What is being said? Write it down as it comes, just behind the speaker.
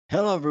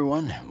Hello,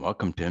 everyone.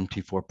 Welcome to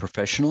MT4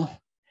 Professional.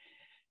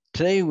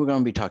 Today, we're going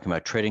to be talking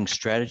about trading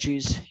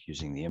strategies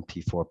using the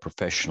MT4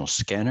 Professional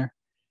Scanner,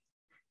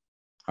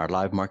 our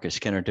live market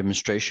scanner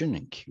demonstration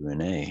and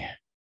Q&A.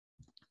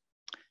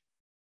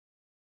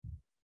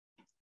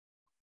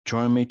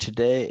 Joining me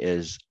today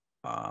is,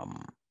 let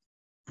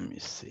me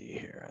see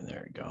here.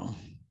 There we go.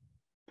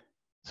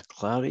 It's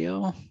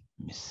Claudio. Let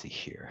me see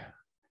here.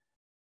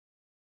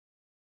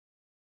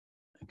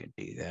 I could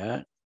do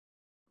that.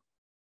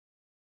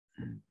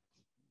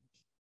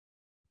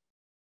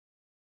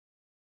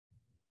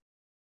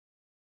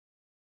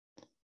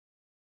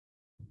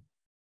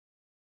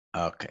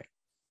 Okay.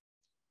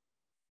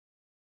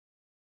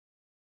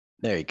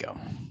 There you go.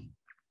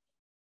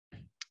 All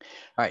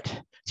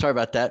right. Sorry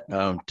about that.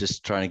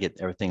 Just trying to get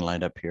everything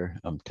lined up here.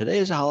 Today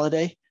is a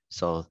holiday,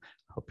 so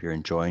hope you're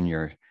enjoying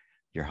your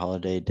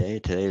holiday day.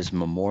 Today is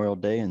Memorial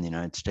Day in the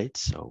United States,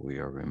 so we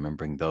are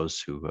remembering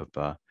those who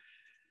have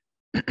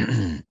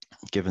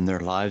given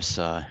their lives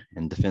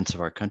in defense of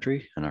our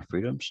country and our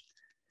freedoms.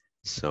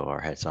 So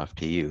our hats off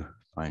to you,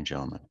 fine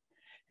gentlemen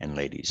and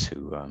ladies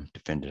who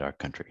defended our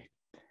country.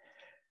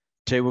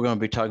 Today we're going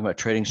to be talking about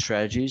trading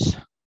strategies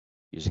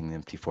using the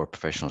MT4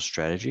 Professional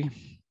Strategy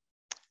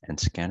and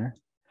Scanner.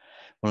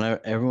 We'll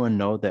let everyone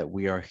know that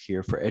we are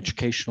here for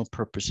educational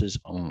purposes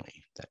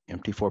only, that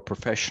MT4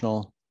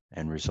 Professional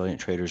and Resilient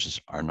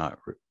Traders are not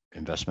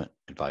investment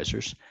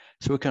advisors.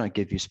 So we cannot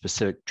give you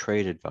specific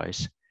trade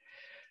advice,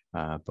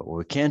 but what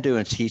we can do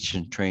is teach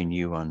and train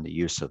you on the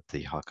use of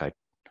the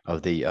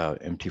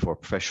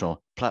MT4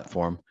 Professional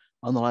platform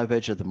on the live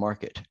edge of the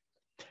market.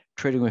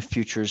 Trading with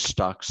futures,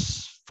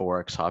 stocks,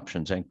 forex,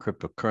 options, and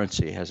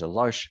cryptocurrency has a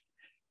large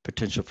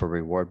potential for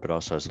reward, but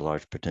also has a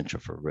large potential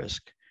for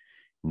risk.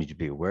 You need to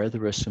be aware of the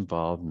risks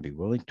involved and be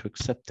willing to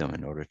accept them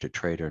in order to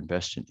trade or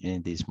invest in any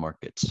of these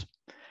markets.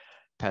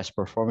 Past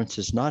performance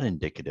is not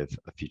indicative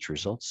of future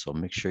results, so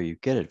make sure you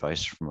get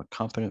advice from a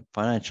competent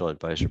financial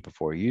advisor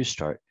before you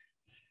start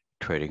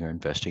trading or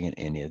investing in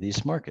any of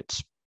these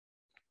markets.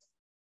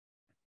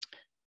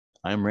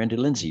 I'm Randy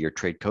Lindsay, your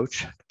trade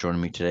coach.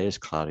 Joining me today is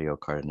Claudio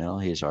Cardinale.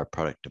 He is our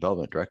product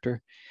development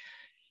director.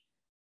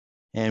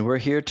 And we're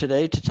here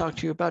today to talk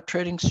to you about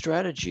trading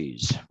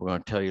strategies. We're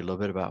going to tell you a little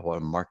bit about what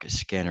a market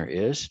scanner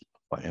is,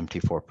 what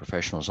MT4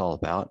 Professional is all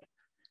about.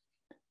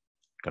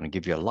 Going to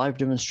give you a live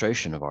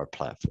demonstration of our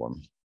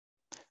platform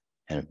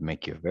and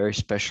make you a very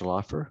special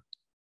offer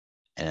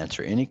and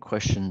answer any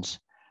questions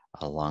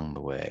along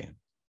the way.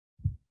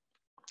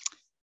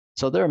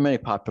 So there are many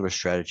popular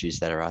strategies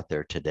that are out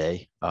there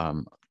today.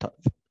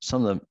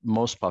 Some of the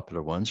most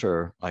popular ones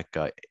are like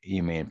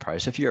EMA and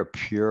price. If you're a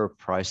pure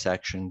price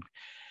action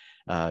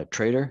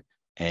trader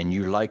and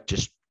you like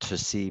just to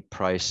see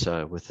price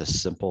with a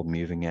simple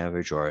moving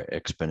average or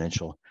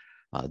exponential,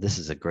 this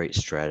is a great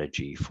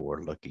strategy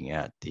for looking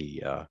at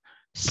the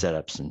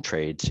setups and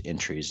trades,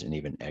 entries, and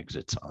even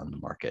exits on the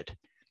market.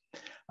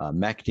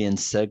 MACD and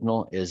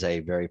signal is a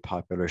very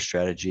popular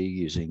strategy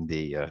using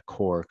the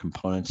core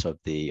components of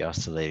the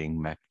oscillating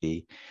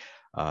MACD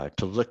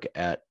to look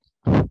at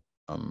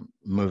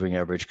moving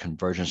average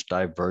convergence,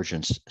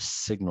 divergence,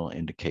 signal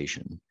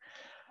indication.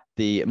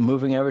 The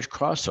moving average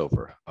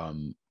crossover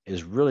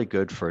is really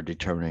good for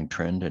determining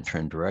trend and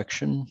trend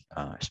direction,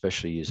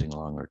 especially using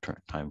longer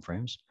time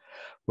frames.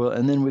 Well,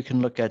 and then we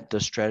can look at the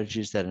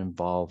strategies that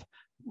involve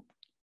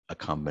a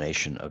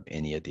combination of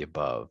any of the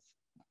above.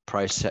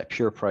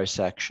 Pure price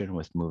action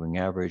with moving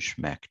average,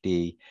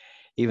 MACD,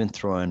 even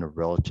throw in a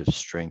relative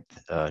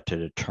strength to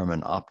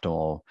determine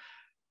optimal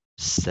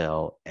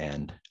sell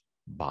and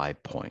buy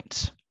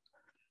points.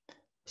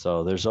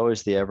 So there's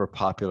always the ever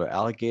popular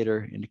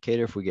alligator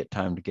indicator if we get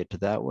time to get to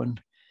that one.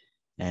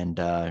 And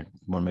want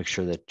to make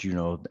sure that you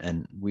know,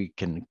 and we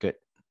can get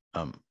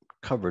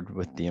covered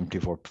with the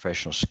MT4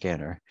 Professional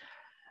Scanner.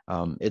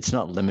 It's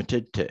not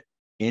limited to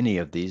any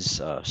of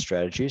these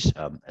strategies.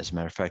 As a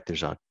matter of fact,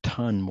 there's a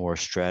ton more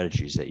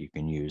strategies that you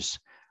can use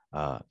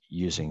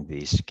using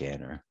the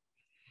scanner.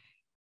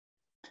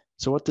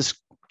 So what the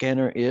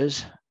scanner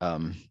is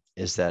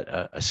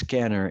that a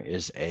scanner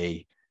is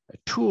a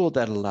tool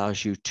that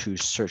allows you to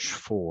search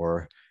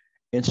for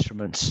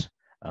instruments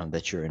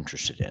that you're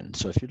interested in.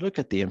 So if you look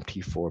at the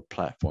MT4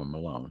 platform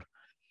alone,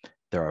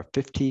 there are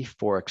 50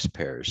 forex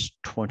pairs,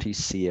 20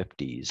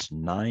 CFDs,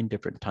 9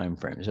 different time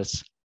frames.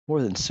 That's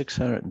more than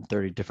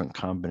 630 different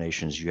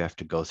combinations you have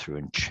to go through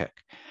and check.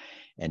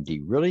 And do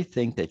you really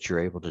think that you're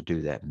able to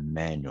do that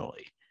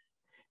manually?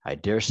 I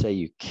dare say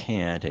you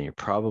can't, and you're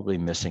probably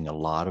missing a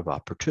lot of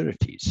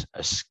opportunities.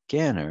 A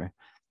scanner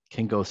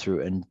can go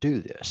through and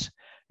do this.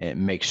 And it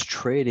makes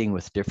trading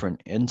with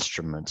different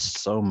instruments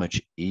so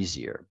much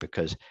easier,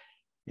 because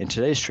in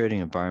today's trading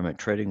environment,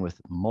 trading with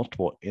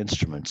multiple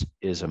instruments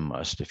is a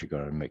must if you're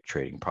going to make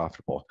trading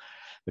profitable,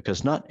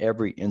 because not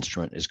every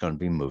instrument is going to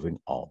be moving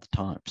all the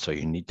time. So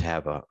you need to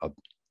have a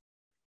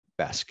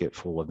basket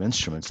full of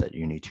instruments that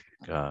you need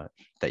to,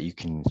 that you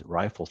can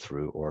rifle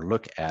through or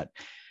look at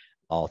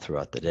all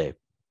throughout the day.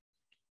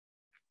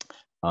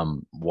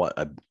 What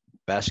a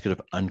basket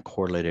of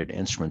uncorrelated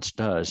instruments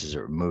does is it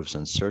removes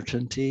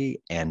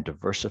uncertainty and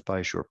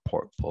diversifies your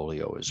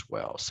portfolio as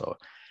well. So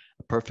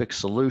a perfect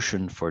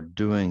solution for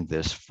doing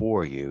this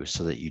for you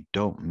so that you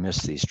don't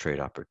miss these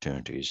trade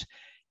opportunities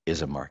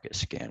is a market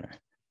scanner.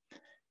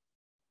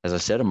 As I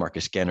said, a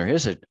market scanner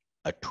is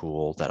a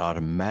tool that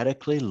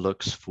automatically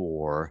looks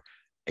for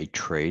a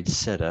trade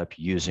setup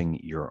using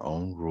your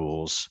own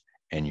rules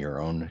and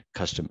your own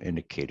custom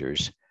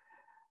indicators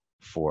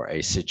for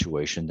a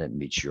situation that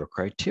meets your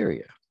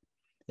criteria.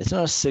 It's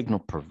not a signal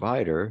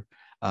provider,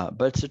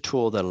 but it's a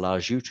tool that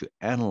allows you to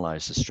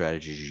analyze the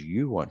strategies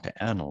you want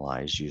to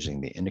analyze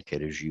using the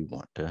indicators you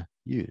want to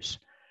use.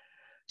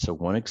 So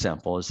one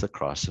example is the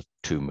cross of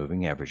two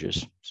moving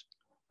averages.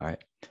 All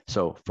right.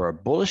 So for a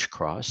bullish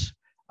cross,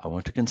 I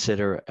want to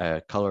consider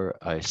a color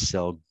I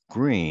sell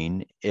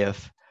green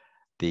if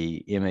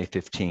the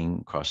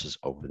MA15 crosses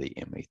over the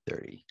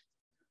MA30.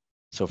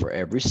 So for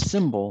every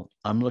symbol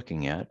I'm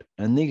looking at,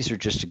 and these are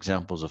just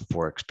examples of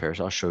Forex pairs.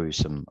 I'll show you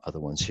some other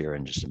ones here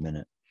in just a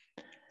minute.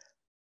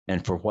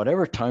 And for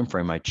whatever time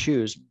frame I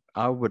choose,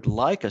 I would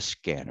like a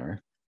scanner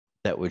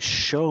that would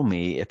show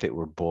me if it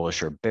were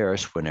bullish or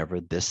bearish whenever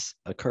this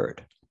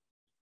occurred.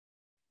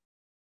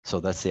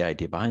 So that's the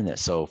idea behind that.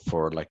 So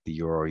for like the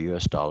euro or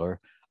US dollar,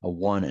 a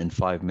 1 and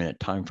 5 minute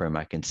time frame,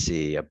 I can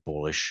see a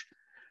bullish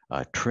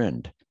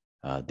trend.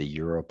 The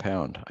euro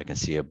pound, I can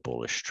see a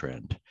bullish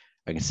trend.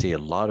 I can see a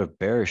lot of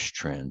bearish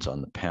trends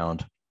on the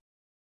pound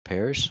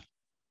pairs,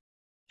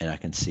 and I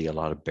can see a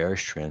lot of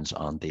bearish trends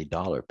on the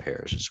dollar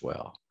pairs as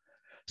well.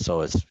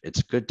 So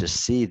it's good to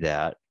see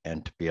that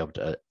and to be able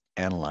to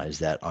analyze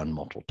that on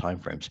multiple time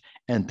frames.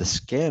 And the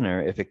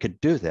scanner, if it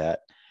could do that,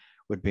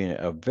 would be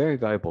a very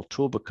valuable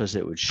tool because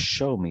it would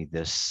show me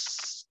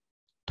this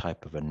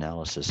type of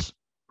analysis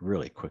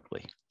really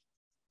quickly.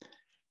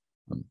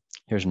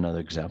 Here's another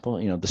example.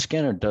 The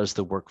scanner does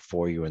the work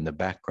for you in the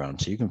background,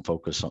 so you can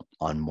focus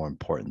on more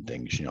important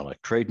things,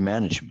 like trade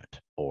management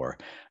or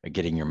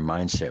getting your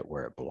mindset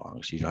where it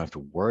belongs. You don't have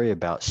to worry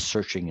about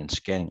searching and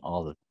scanning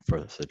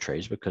for the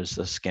trades because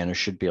the scanner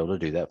should be able to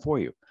do that for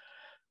you.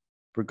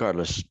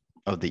 Regardless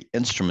of the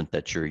instrument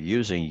that you're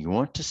using, you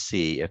want to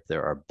see if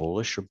there are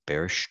bullish or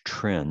bearish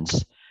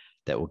trends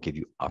that will give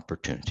you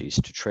opportunities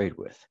to trade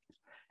with.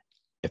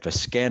 If a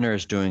scanner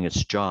is doing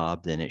its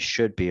job, then it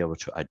should be able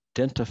to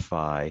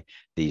identify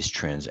these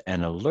trends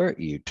and alert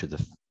you to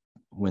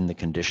when the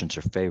conditions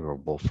are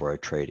favorable for a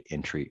trade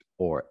entry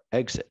or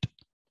exit.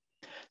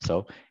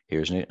 So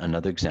here's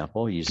another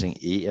example using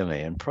EMA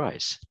and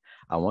price.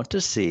 I want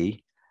to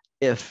see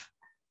if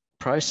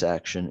price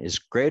action is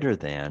greater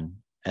than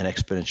an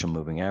exponential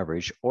moving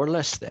average or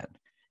less than.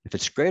 If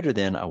it's greater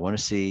than, I want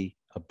to see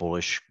a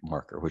bullish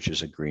marker, which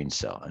is a green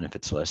cell. And if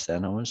it's less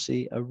than, I want to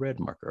see a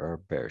red marker or a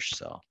bearish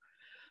cell.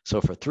 So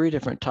for 3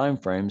 different time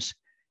frames,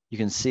 you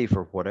can see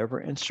for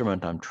whatever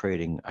instrument I'm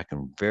trading, I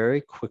can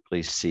very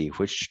quickly see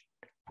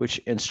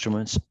which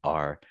instruments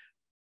are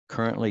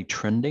currently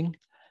trending,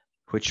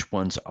 which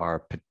ones are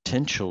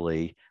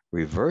potentially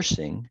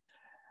reversing,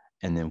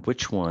 and then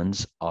which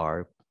ones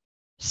are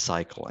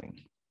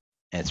cycling.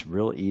 And it's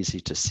real easy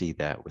to see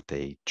that with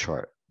a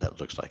chart that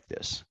looks like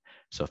this.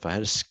 So if I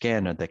had a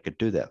scanner that could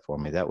do that for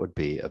me, that would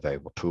be a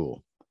valuable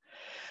tool.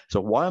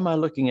 So why am I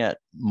looking at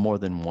more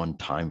than one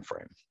time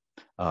frame?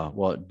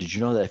 Well, did you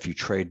know that if you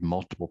trade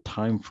multiple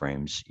time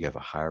frames, you have a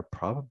higher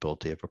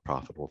probability of a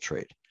profitable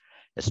trade?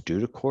 It's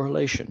due to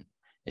correlation.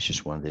 It's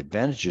just one of the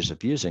advantages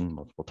of using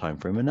multiple time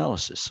frame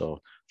analysis.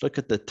 So look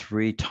at the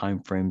 3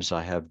 time frames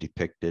I have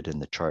depicted in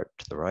the chart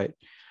to the right.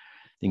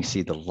 You can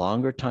see the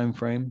longer time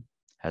frame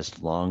has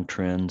long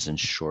trends and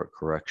short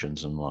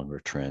corrections and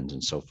longer trends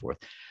and so forth.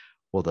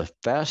 Well, the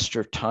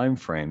faster time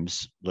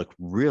frames look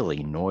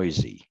really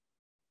noisy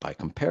by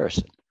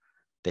comparison.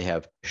 They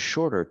have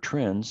shorter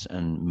trends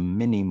and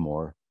many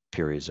more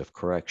periods of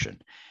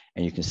correction.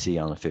 And you can see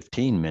on the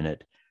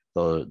 15-minute,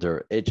 though,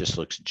 it just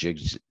looks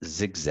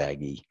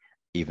zigzaggy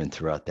even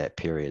throughout that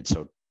period.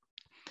 So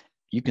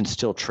you can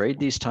still trade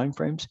these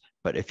timeframes,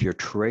 but if you're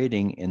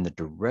trading in the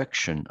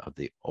direction of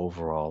the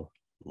overall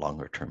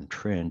longer-term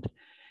trend,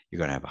 you're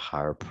going to have a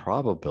higher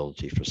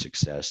probability for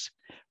success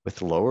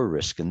with lower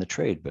risk in the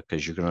trade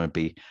because you're going to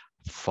be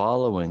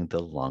following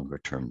the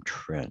longer-term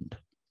trend,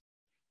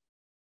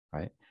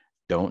 right?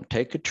 Don't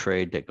take a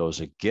trade that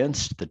goes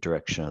against the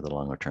direction of the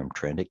longer-term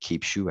trend. It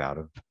keeps you out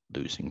of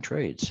losing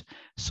trades.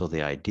 So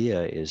the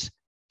idea is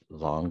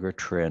longer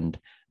trend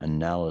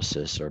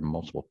analysis or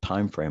multiple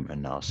time frame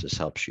analysis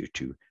helps you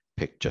to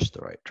pick just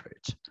the right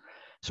trades.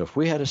 So if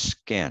we had a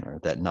scanner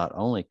that not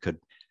only could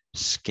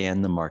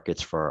scan the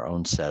markets for our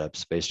own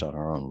setups based on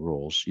our own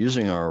rules,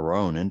 using our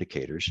own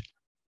indicators,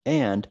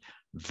 and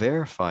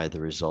verify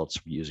the results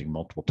using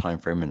multiple time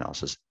frame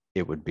analysis,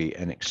 it would be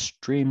an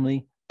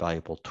extremely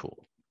valuable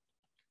tool.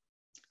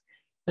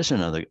 Here's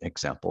another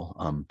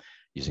example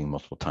using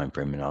multiple time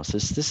frame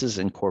analysis. This is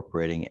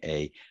incorporating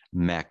a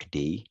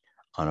MACD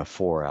on a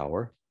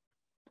 4-hour,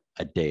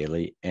 a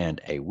daily, and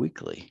a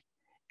weekly,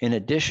 in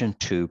addition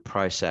to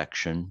price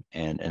action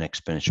and an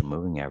exponential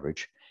moving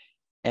average,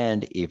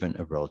 and even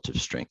a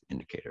relative strength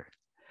indicator.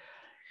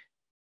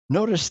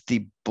 Notice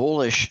the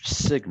bullish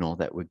signal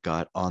that we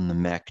got on the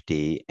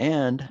MACD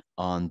and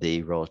on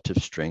the relative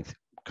strength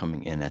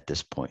coming in at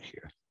this point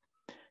here.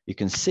 You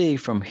can see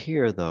from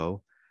here,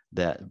 though,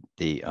 that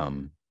the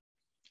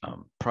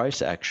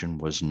price action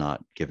was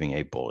not giving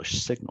a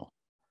bullish signal.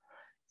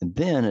 And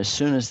then as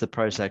soon as the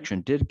price action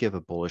did give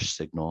a bullish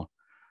signal,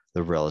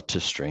 the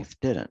relative strength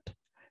didn't.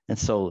 And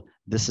so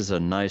this is a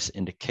nice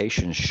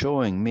indication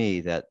showing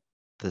me that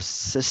the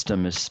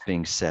system is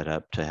being set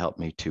up to help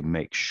me to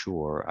make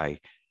sure I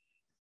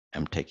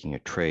am taking a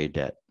trade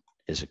that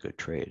is a good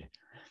trade.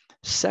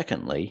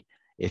 Secondly,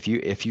 if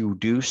you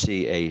do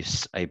see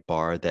a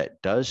bar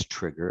that does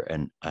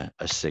trigger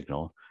a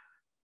signal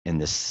in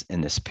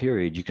this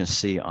period, you can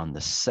see on the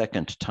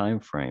second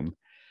time frame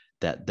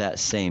that that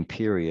same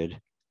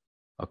period,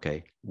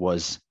 okay,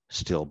 was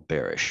still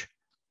bearish,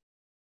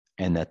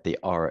 and that the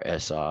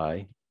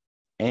RSI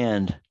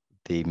and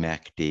the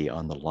MACD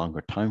on the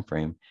longer time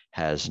frame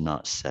has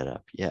not set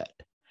up yet.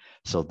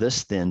 So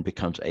this then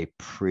becomes a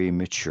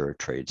premature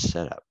trade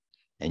setup,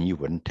 and you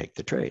wouldn't take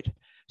the trade.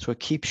 So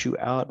it keeps you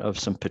out of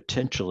some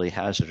potentially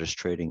hazardous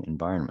trading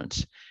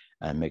environments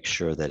and makes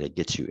sure that it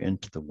gets you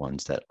into the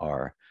ones that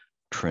are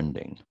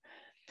trending.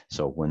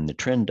 So when the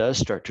trend does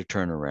start to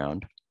turn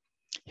around,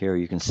 here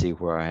you can see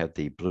where I have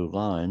the blue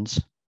lines.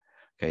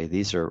 Okay,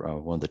 these are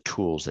one of the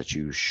tools that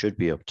you should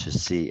be able to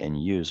see and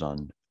use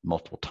on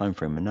multiple time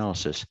frame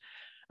analysis,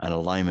 an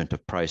alignment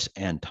of price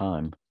and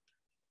time.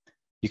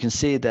 You can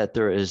see that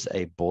there is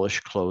a bullish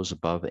close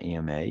above the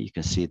EMA. You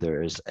can see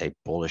there is a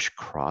bullish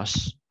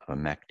cross of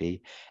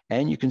MACD,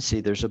 and you can see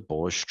there's a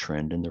bullish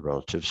trend in the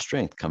relative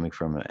strength coming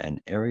from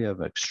an area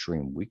of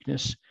extreme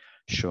weakness,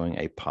 showing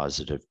a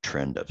positive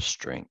trend of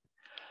strength.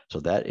 So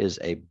that is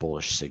a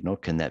bullish signal.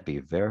 Can that be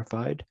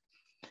verified?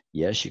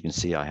 Yes, you can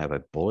see I have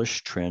a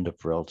bullish trend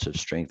of relative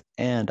strength,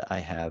 and I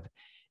have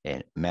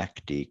a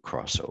MACD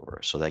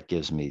crossover. So that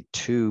gives me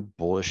two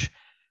bullish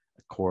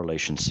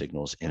correlation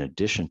signals in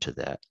addition to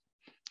that.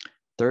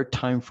 Third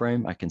time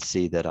frame, I can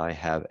see that I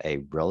have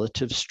a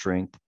relative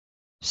strength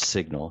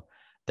signal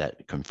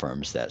that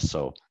confirms that.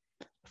 So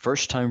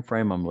first time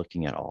frame, I'm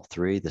looking at all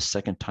three. The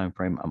second time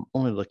frame, I'm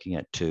only looking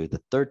at two. The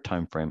third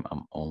time frame,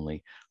 I'm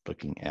only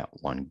looking at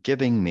one,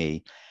 giving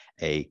me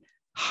a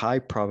high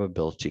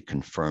probability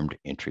confirmed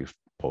entry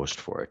post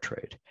for a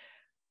trade.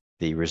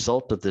 The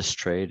result of this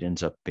trade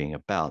ends up being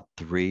about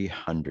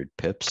 300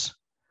 pips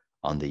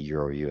on the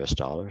Euro US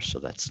dollar. So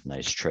that's a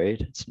nice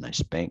trade. It's a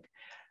nice bank,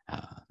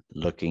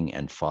 looking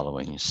and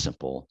following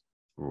simple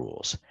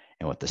rules.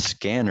 And what the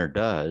scanner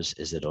does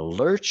is it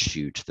alerts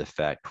you to the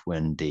fact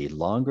when the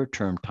longer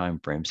term time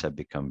frames have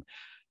become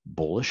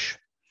bullish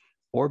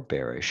or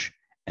bearish,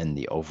 and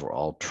the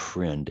overall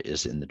trend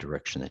is in the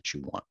direction that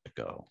you want to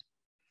go.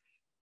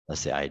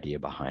 That's the idea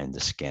behind the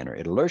scanner.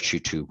 It alerts you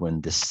to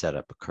when this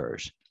setup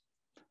occurs.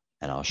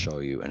 And I'll show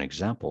you an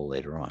example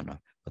later on of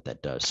what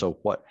that does. So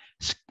what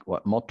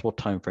multiple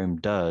time frame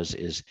does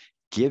is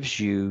gives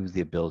you the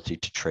ability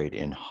to trade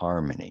in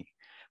harmony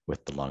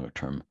with the longer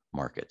term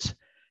markets.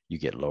 You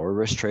get lower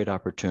risk trade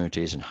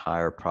opportunities and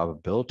higher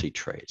probability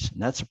trades.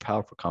 And that's a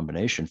powerful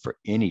combination for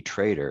any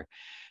trader,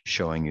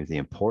 showing you the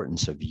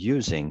importance of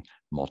using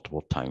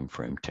multiple time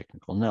frame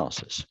technical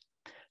analysis.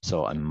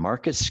 So a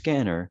market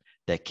scanner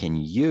that can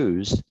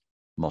use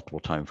multiple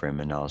time frame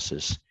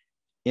analysis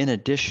in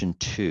addition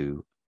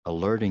to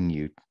alerting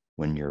you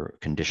when your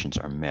conditions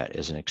are met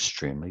is an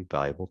extremely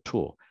valuable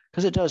tool,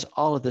 because it does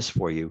all of this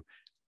for you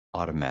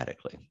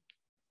automatically.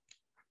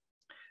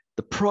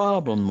 The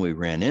problem we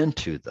ran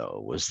into,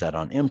 though, was that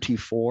on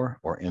MT4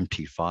 or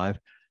MT5,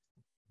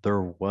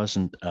 there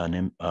wasn't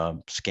a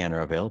scanner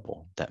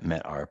available that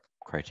met our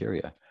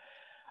criteria.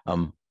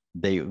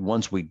 The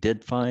ones we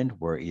did find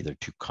were either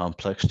too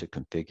complex to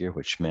configure,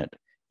 which meant,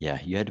 yeah,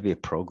 you had to be a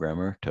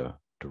programmer to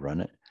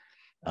run it.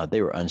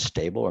 They were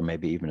unstable, or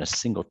maybe even a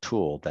single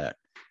tool that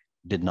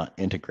did not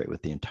integrate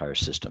with the entire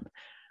system.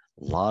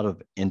 A lot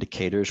of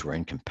indicators were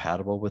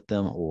incompatible with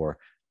them, or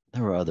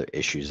there were other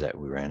issues that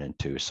we ran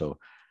into. So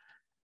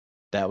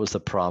that was the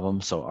problem.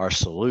 So our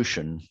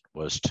solution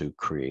was to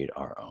create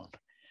our own.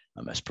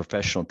 As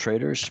professional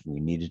traders,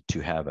 we needed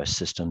to have a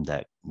system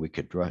that we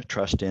could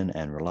trust in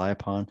and rely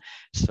upon.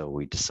 So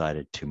we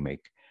decided to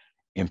make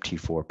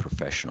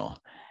MT4Professional,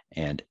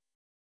 and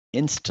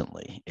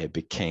instantly it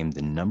became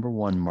the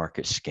 #1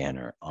 market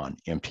scanner on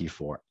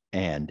MT4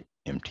 and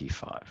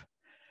MT5.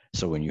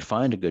 So when you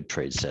find a good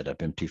trade setup,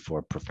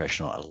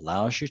 MT4Professional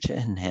allows you to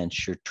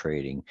enhance your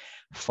trading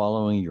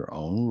following your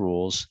own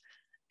rules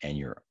and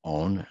your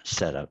own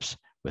setups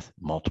with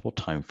multiple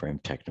time frame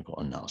technical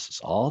analysis.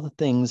 All the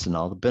things and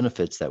all the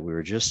benefits that we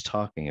were just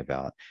talking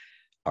about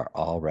are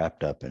all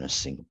wrapped up in a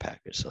single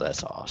package. So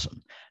that's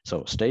awesome.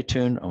 So stay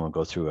tuned. I'm going to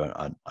go through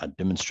a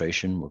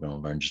demonstration. We're going to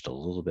learn just a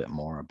little bit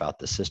more about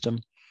the system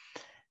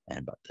and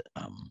about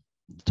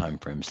the time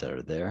frames that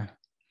are there.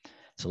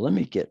 So let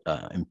me get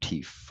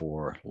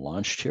MT4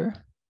 launched here.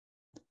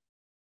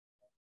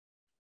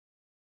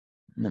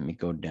 Let me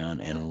go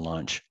down and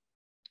launch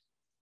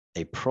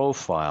a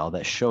profile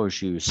that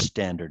shows you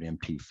standard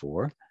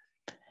MT4.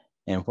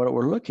 And what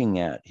we're looking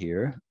at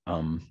here,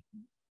 there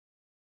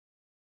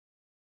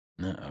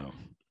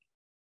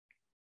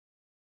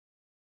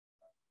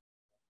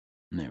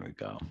we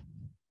go.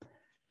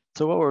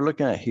 So what we're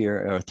looking at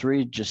here are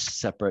three just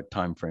separate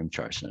time frame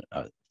charts,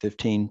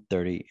 15,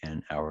 30,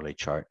 and hourly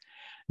chart.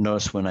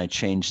 Notice when I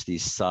change the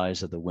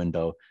size of the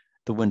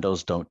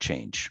windows don't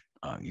change.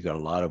 You got a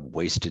lot of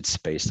wasted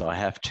space, so I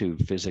have to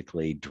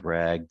physically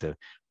drag the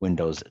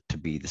windows to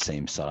be the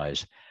same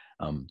size.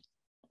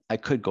 I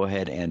could go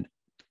ahead and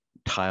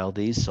tile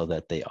these so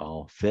that they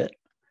all fit,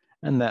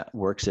 and that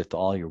works if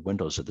all your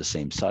windows are the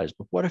same size.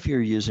 But what if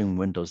you're using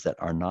windows that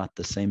are not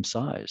the same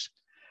size?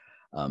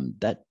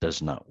 That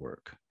does not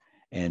work.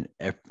 And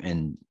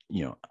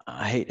you know,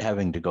 I hate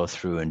having to go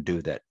through and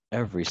do that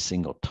every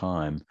single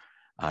time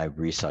I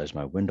resize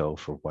my window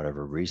for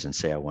whatever reason.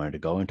 Say I wanted to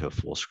go into a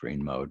full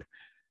screen mode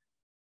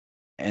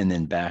and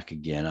then back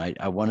again.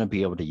 I want to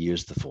be able to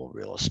use the full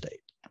real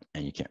estate,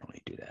 and you can't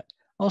really do that.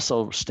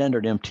 Also,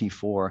 standard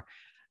MT4,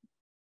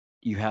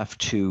 you have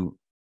to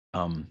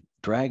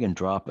drag and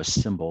drop a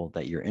symbol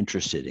that you're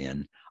interested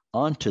in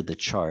onto the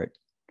chart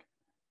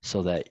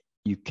so that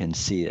you can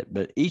see it,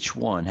 but each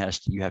one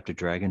you have to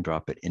drag and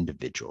drop it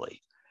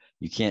individually.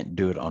 You can't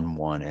do it on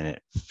one and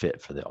it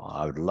fit for the all.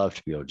 I would love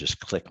to be able to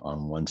just click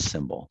on one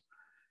symbol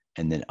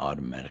and then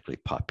automatically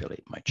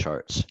populate my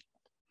charts.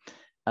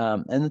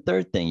 And the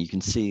third thing, you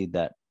can see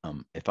that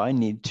if I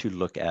need to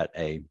look at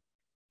a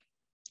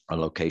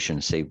location,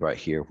 say right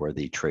here where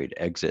the trade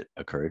exit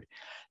occurred,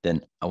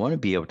 then I want to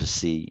be able to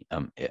see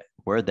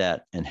where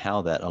that and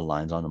how that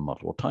aligns on a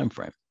multiple time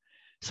frame.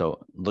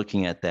 So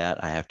looking at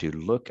that, I have to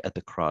look at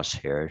the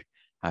crosshair.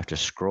 I have to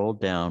scroll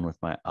down with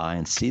my eye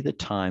and see the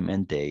time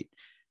and date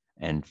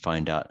and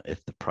find out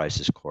if the price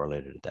is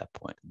correlated at that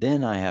point.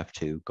 Then I have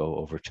to go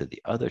over to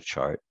the other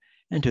chart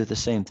and do the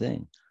same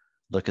thing.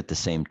 Look at the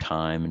same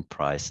time and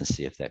price and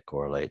see if that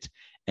correlates.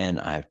 And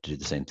I have to do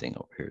the same thing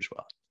over here as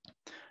well.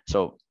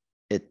 So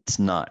it's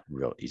not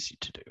real easy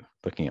to do.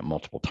 Looking at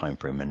multiple time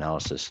frame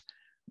analysis,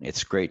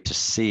 it's great to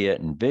see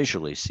it and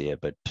visually see it,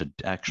 but to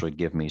actually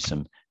give me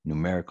some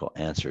numerical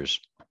answers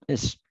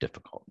is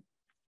difficult.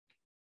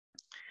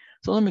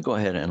 So let me go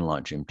ahead and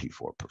launch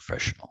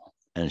MT4Professional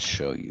and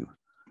show you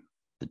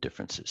the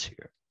differences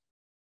here.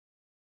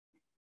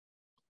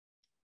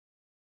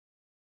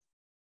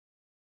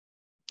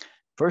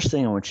 First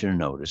thing I want you to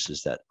notice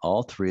is that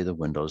all three of the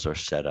windows are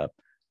set up.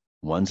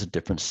 One's a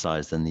different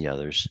size than the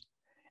others.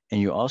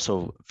 And you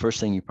also, first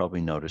thing you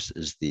probably notice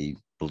is the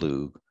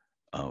blue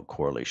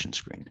correlation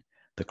screen.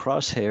 The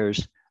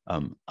crosshairs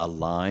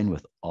align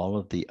with all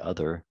of the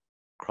other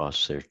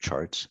crosshair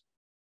charts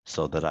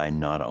so that I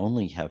not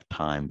only have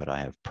time, but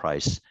I have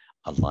price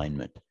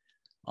alignment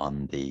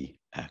on the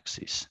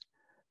axes.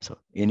 So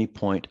any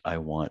point I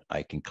want,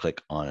 I can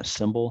click on a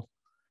symbol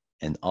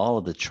and all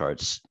of the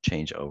charts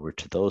change over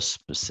to those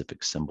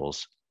specific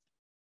symbols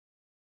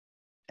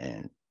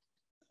and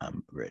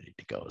I'm ready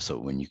to go. So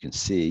when you can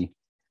see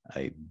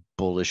a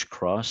bullish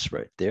cross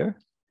right there,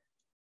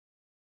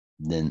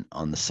 then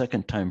on the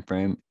second time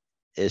frame,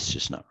 it's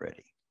just not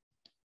ready.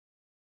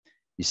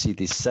 You see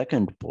the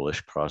second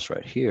bullish cross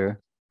right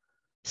here,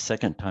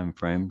 second time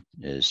frame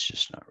is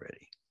just not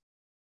ready.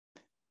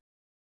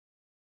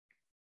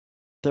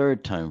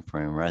 Third time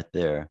frame right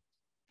there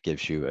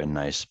gives you a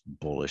nice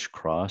bullish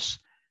cross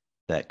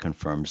that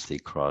confirms the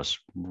cross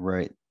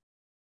right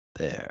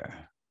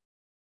there.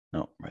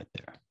 No, right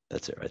there.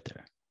 That's it right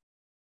there.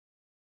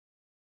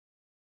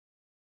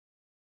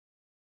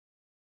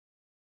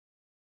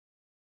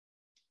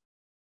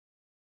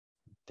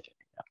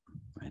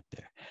 Right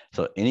there.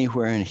 So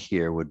anywhere in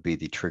here would be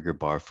the trigger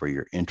bar for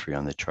your entry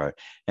on the chart.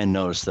 And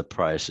notice the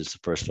price is the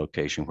first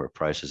location where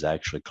price is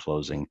actually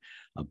closing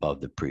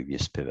above the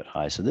previous pivot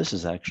high. So this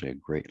is actually a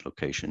great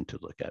location to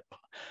look at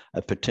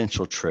a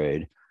potential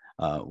trade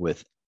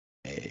with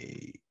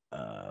a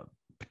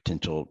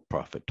potential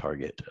profit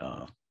target,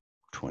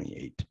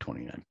 28 to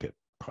 29 pip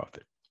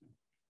profit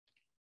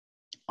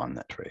on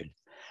that trade.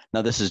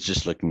 Now this is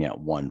just looking at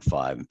 1,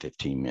 5, and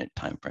 15-minute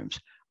timeframes.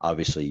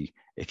 Obviously,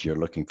 if you're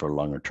looking for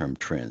longer term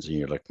trends and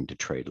you're looking to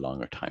trade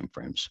longer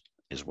timeframes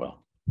as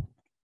well.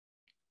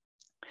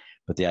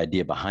 But the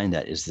idea behind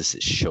that is this,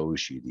 it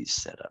shows you these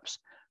setups.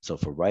 So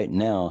for right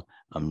now,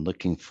 I'm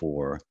looking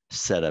for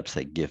setups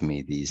that give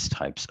me these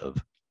types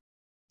of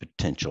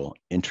potential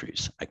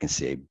entries. I can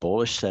see a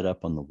bullish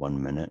setup on the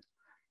 1 minute,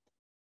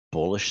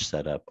 bullish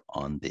setup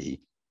on the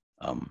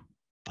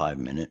 5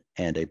 minute,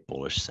 and a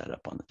bullish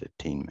setup on the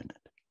 15 minute.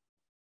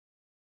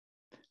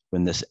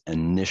 When this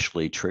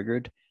initially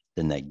triggered,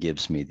 then that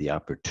gives me the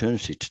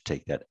opportunity to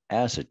take that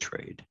as a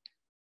trade,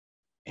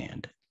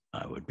 and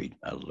I would be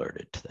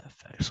alerted to that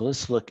fact. So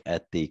let's look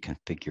at the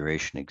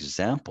configuration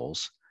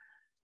examples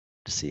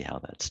to see how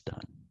that's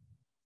done.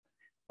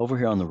 Over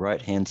here on the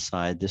right-hand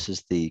side, this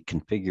is the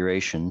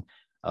configuration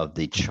of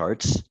the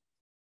charts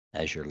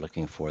as you're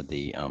looking for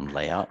the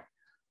layout.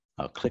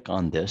 I'll click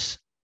on this,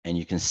 and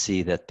you can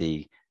see that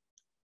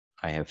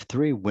I have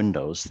 3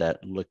 windows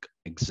that look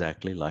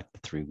exactly like the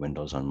 3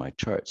 windows on my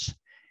charts.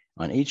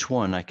 On each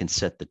one, I can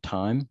set the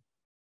time,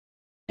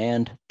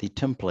 and the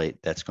template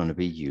that's going to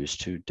be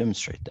used to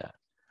demonstrate that.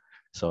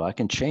 So I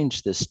can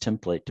change this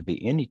template to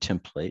be any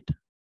template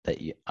that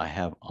I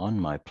have on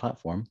my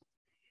platform.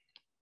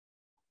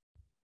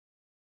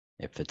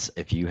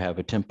 If you have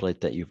a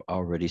template that you've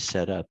already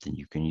set up, then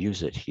you can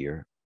use it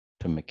here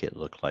to make it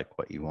look like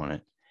what you want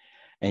it.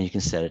 And you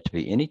can set it to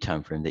be any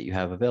time frame that you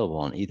have available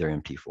on either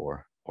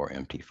MT4 or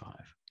MT5.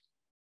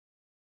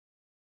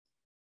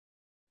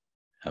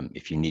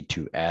 If you need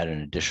to add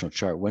an additional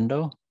chart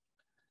window,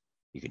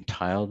 you can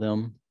tile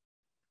them,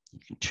 you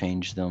can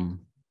change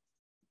them,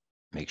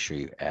 make sure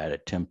you add a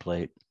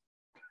template.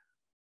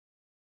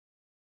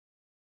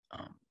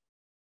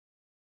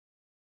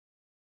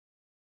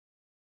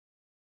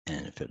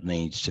 And if it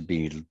needs to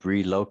be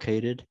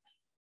relocated,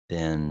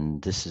 then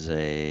this is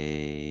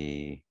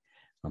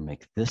I'll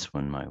make this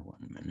one my 1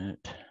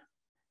 minute.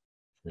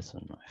 This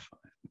one my 5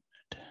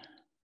 minute.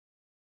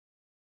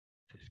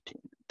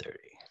 15, 30,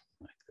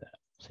 like that.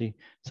 See,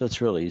 so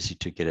it's really easy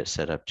to get it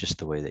set up just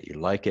the way that you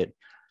like it,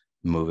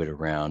 move it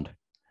around.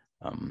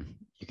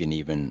 You can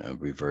even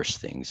reverse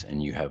things,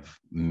 and you have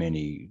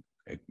many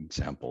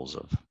examples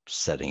of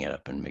setting it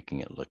up and making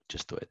it look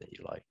just the way that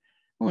you like.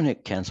 I want to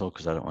hit cancel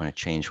because I don't want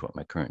to change what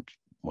my current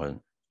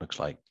one looks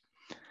like.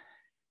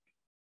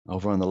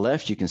 Over on the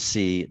left, you can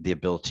see the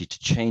ability to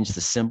change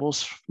the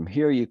symbols. From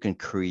here, you can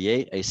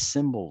create a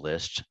symbol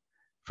list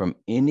from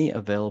any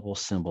available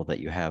symbol that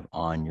you have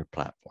on your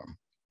platform.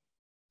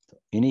 So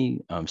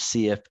any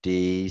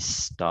CFD,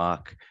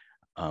 stock,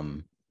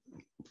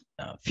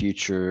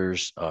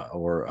 futures,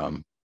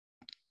 or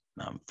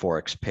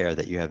Forex pair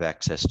that you have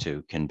access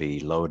to can be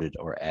loaded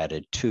or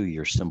added to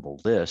your symbol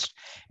list.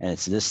 And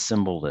it's this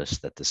symbol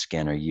list that the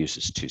scanner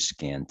uses to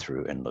scan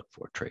through and look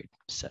for trade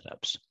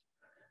setups.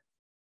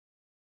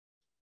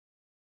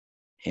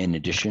 In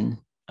addition,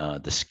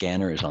 the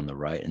scanner is on the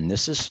right, and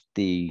this is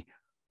the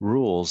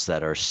rules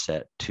that are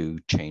set to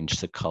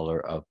change the color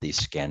of the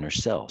scanner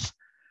cells.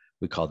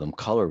 We call them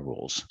color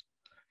rules.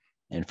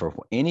 And for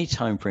any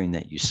time frame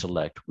that you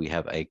select, we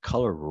have a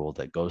color rule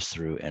that goes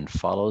through and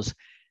follows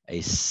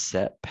a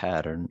set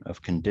pattern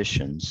of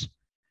conditions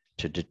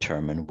to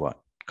determine what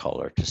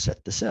color to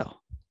set the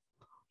cell.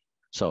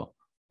 So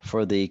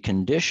for the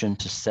condition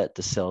to set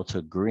the cell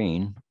to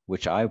green,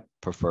 which I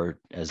prefer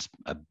as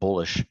a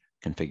bullish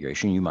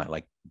configuration, you might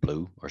like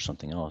blue or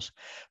something else,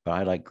 but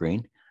I like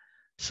green.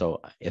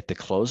 So if the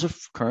close of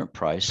current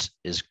price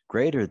is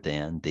greater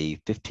than the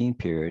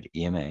 15-period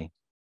EMA,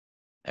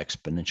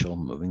 exponential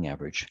moving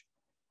average,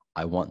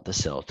 I want the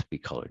cell to be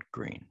colored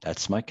green.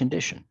 That's my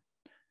condition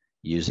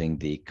using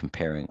the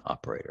comparing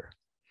operator.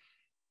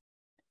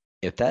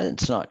 If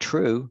that's not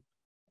true,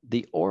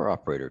 the OR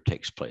operator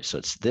takes place. So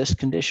it's this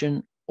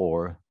condition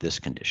or this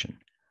condition.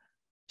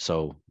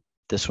 So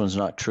this one's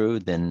not true,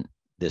 then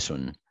this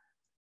one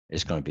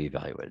is going to be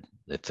evaluated.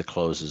 If the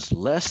close is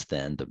less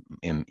than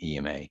the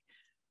EMA,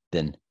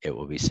 then it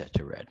will be set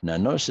to red. Now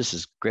notice this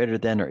is greater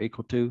than or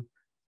equal to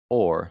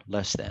or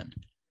less than.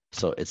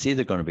 So it's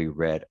either going to be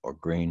red or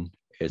green.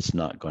 It's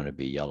not going to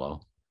be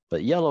yellow.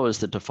 But yellow is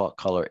the default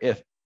color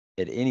if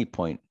at any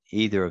point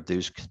either of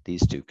these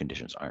two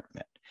conditions aren't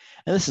met.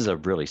 And this is a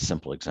really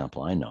simple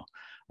example, I know,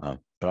 but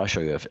I'll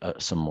show you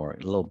some a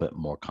little bit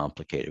more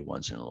complicated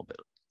ones in a little bit.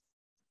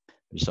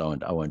 So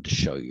I wanted to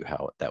show you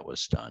how that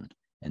was done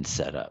and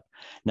set up.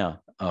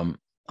 Now,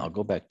 I'll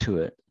go back to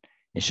it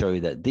and show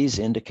you that these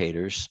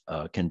indicators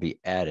can be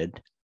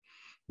added.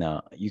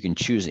 Now, you can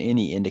choose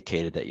any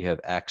indicator that you have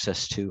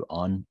access to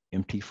on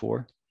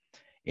MT4,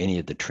 any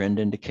of the trend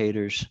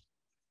indicators,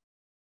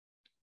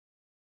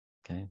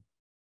 okay,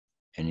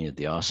 any of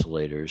the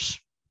oscillators.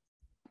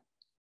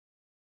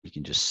 You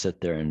can just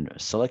sit there and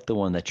select the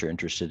one that you're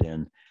interested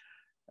in,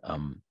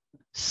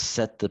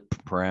 set the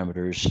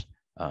parameters,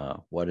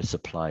 what it's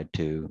applied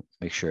to,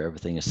 make sure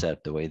everything is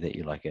set the way that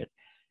you like it.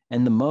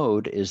 And the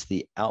mode is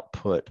the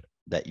output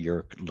that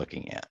you're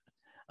looking at.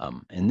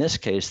 In this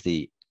case,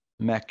 the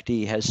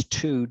MACD has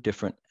two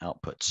different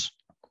outputs.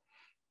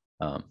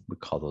 We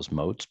call those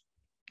modes.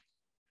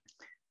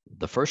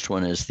 The first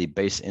one is the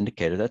base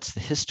indicator, that's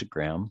the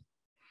histogram.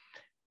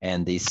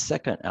 And the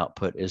second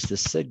output is the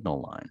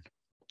signal line.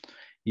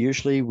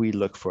 Usually we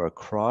look for a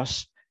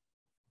cross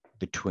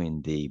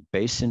between the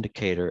base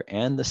indicator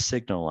and the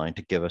signal line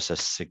to give us a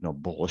signal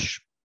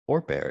bullish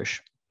or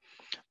bearish.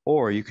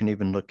 Or you can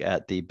even look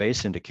at the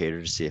base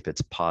indicator to see if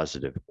it's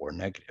positive or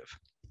negative.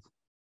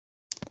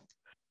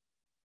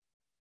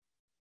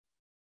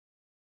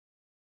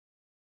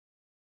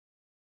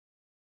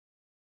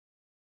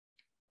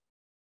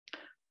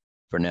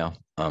 For now,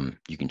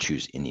 you can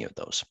choose any of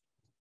those.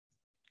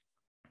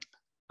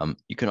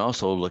 You can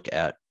also look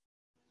at,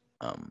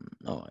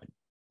 no,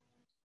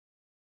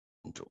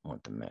 I don't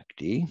want the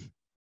MACD.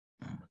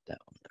 I want that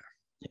one there.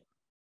 Yeah.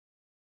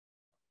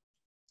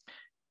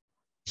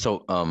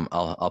 So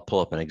I'll pull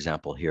up an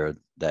example here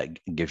that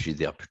gives you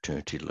the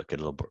opportunity to look at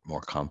a little bit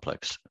more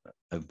complex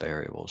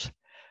variables.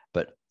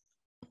 But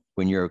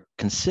when you're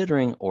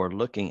considering or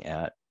looking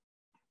at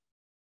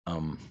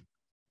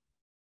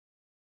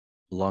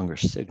longer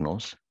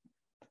signals,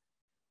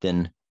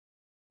 then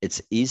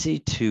it's easy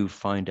to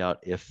find out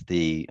if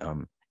the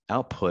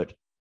output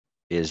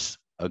is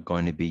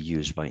going to be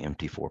used by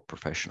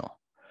MT4Professional.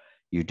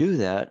 You do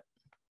that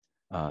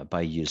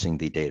by using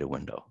the data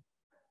window.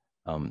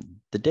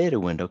 The data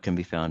window can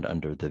be found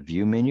under the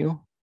View menu,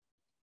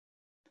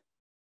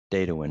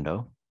 Data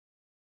window,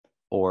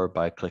 or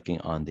by clicking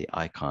on the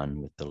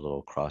icon with the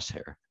little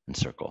crosshair and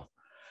circle.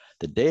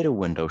 The data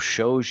window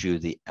shows you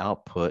the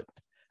output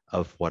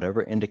of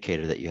whatever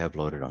indicator that you have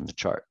loaded on the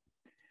chart.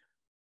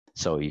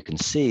 So you can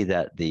see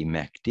that the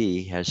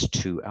MACD has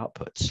two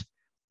outputs.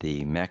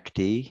 The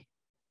MACD,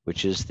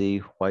 which is the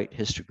white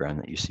histogram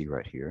that you see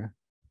right here,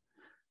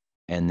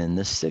 and then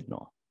the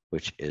signal,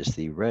 which is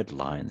the red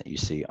line that you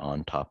see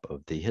on top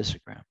of the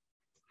histogram.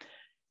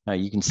 Now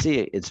you can see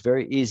it's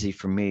very easy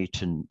for me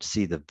to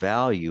see the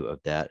value of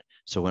that.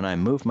 So when I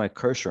move my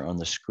cursor on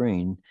the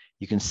screen,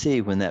 you can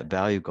see when that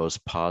value goes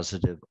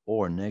positive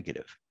or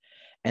negative.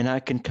 And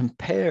I can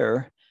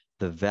compare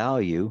the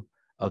value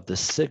of the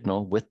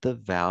signal with the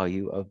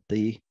value of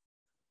the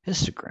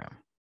histogram.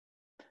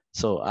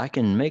 So I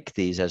can make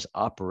these as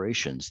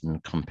operations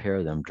and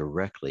compare them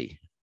directly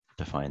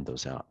to find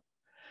those out.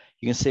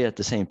 You can see at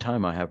the same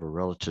time, I have a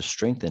relative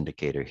strength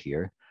indicator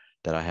here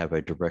that I have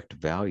a direct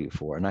value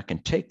for, and I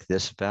can take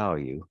this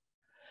value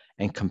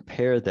and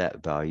compare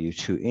that value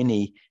to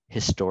any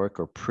historic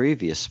or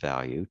previous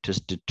value to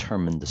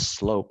determine the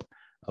slope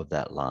of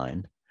that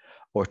line,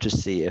 or to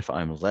see if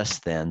I'm less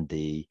than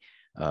the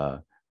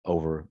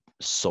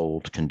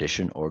oversold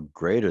condition or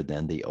greater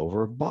than the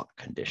overbought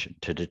condition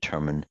to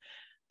determine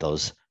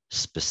those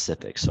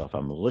specifics. So if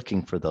I'm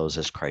looking for those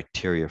as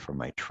criteria for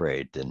my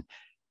trade, then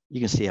you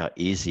can see how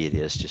easy it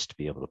is just to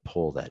be able to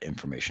pull that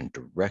information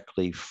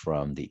directly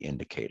from the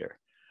indicator.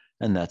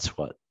 And that's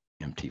what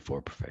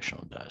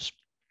MT4Professional does.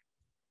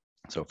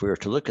 So if we were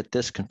to look at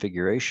this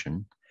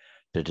configuration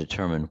to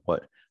determine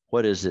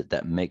what is it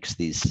that makes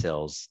these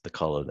cells the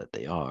color that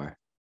they are,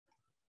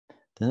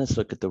 then let's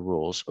look at the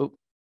rules. Oh,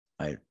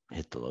 I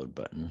hit the load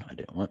button. I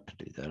didn't want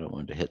to do that. I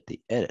wanted to hit the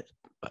edit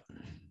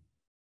button.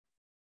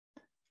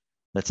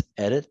 Let's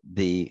edit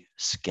the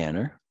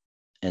scanner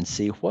and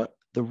see what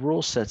the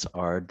rule sets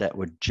are that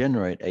would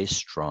generate a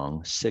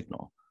strong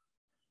signal,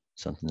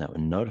 something that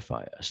would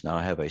notify us. Now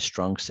I have a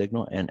strong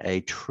signal and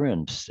a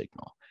trend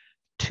signal,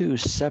 two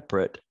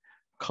separate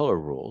color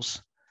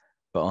rules,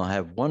 but I'll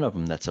have one of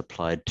them that's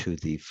applied to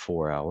the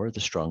 4-hour, the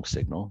strong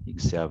signal. You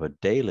can see I have a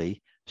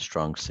daily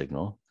strong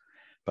signal,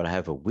 but I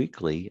have a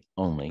weekly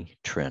only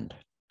trend.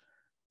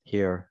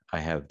 Here I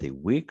have the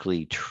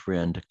weekly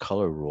trend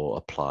color rule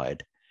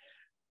applied,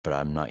 but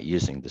I'm not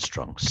using the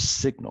strong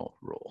signal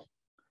rule.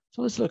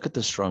 So let's look at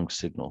the strong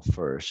signal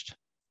first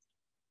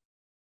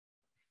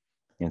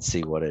and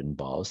see what it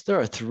involves. There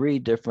are 3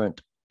 different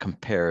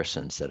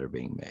comparisons that are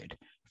being made.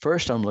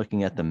 First, I'm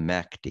looking at the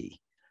MACD.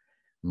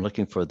 I'm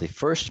looking for the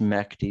first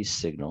MACD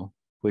signal,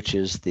 which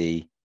is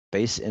the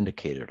base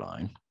indicator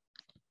line.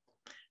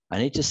 I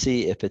need to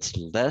see if it's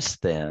less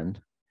than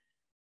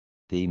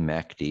the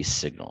MACD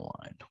signal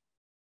line.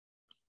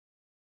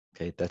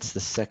 Okay, that's the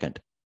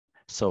second.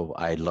 So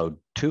I load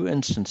 2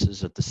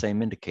 instances of the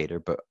same indicator,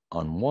 but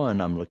on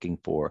one, I'm looking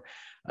for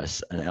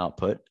an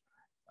output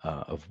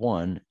of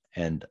 1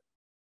 and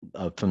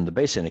from the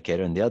base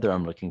indicator, and the other,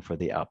 I'm looking for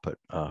the output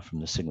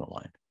from the signal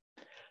line.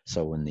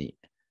 So when the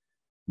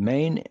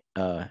main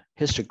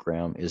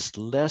histogram is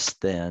less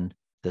than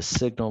the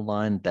signal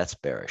line, that's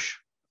bearish.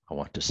 I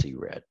want to see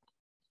red.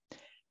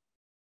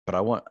 But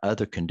I want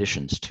other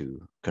conditions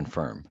to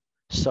confirm.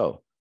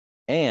 So,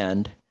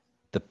 and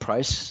the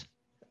price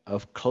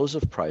of close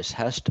of price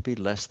has to be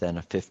less than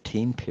a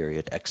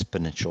 15-period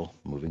exponential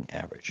moving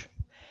average.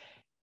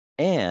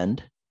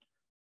 And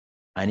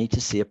I need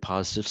to see a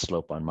positive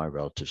slope on my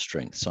relative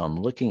strength. So I'm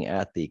looking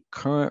at the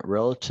current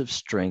relative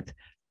strength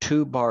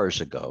 2 bars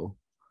ago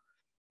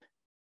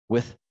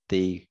with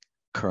the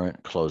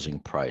current closing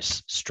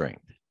price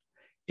strength.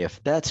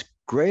 If that's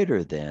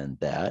greater than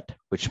that,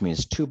 which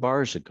means 2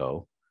 bars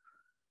ago,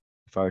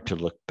 if I were to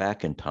look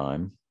back in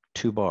time,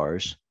 2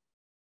 bars,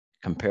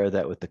 compare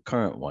that with the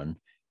current one,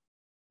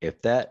 if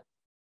that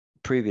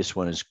previous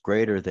one is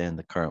greater than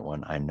the current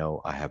one, I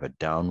know I have a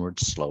downward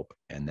slope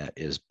and that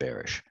is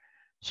bearish.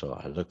 So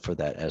I look for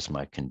that as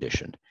my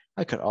condition.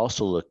 I could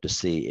also look to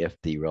see if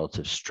the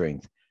relative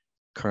strength,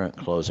 current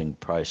closing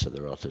price of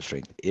the relative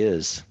strength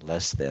is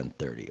less than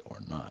 30 or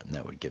not. And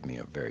that would give me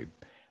a very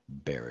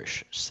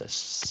bearish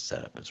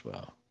setup as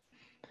well.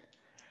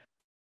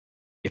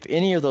 If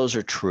any of those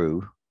are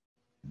true,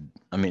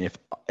 I mean,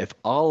 if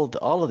all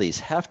of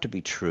these have to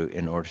be true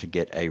in order to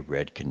get a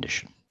red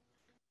condition.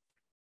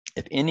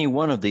 If any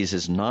one of these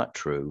is not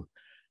true,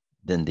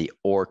 then the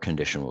OR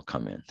condition will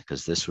come in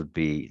because this would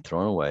be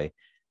thrown away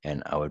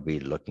and I would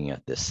be looking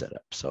at this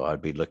setup. So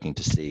I'd be looking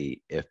to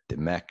see if the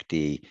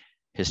MACD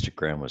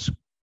histogram was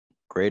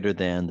greater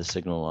than the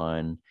signal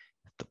line,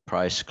 if the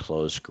price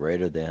closed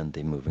greater than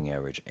the moving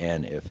average,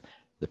 and if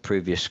the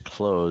previous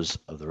close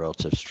of the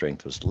relative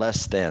strength was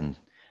less than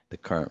the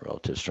current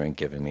relative strength,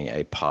 giving me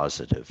a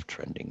positive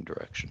trending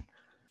direction.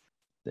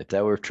 If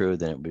that were true,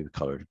 then it would be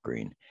colored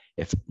green.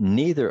 If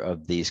neither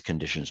of these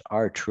conditions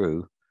are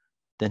true,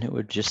 then it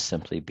would just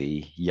simply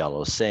be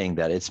yellow, saying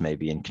that it's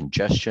maybe in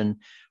congestion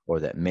or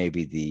that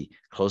maybe the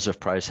close of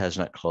price has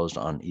not closed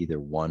on either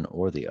one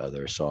or the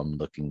other. So I'm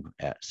looking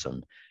at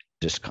some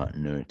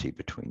discontinuity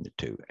between the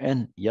two.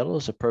 And yellow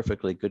is a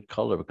perfectly good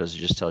color because it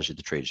just tells you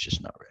the trade is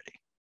just not ready.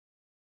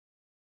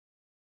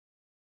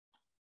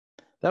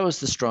 That was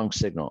the strong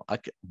signal.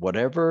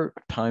 Whatever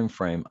time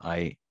frame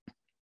I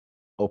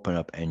open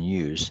up and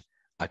use,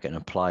 I can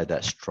apply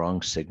that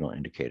strong signal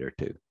indicator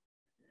to.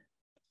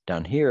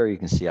 Down here, you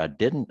can see I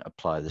didn't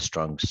apply the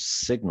strong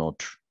signal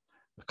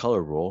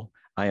color rule.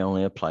 I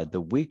only applied the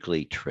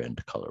weekly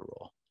trend color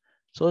rule.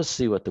 So let's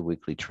see what the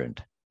weekly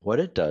trend. What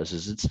it does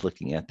is it's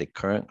looking at the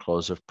current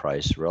close of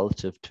price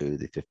relative to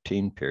the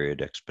 15-period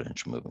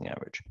exponential moving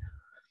average.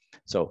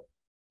 So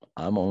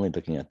I'm only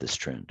looking at this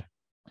trend.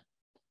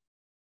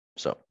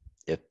 So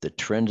if the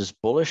trend is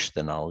bullish,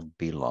 then I'll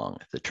be long.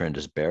 If the trend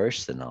is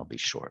bearish, then I'll be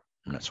short.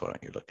 And that's what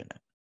you're looking at.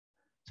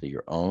 So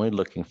you're only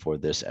looking for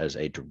this as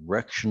a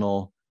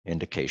directional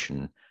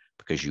indication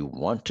because you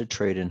want to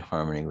trade in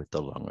harmony with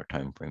the longer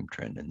time frame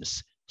trend. And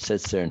this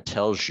sits there and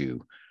tells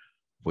you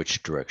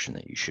which direction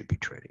that you should be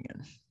trading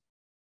in.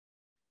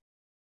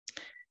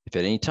 If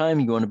at any time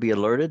you want to be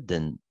alerted,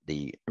 then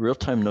the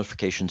real-time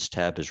notifications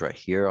tab is right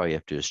here. All you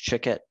have to do is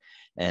check it,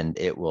 and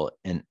it will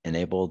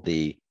enable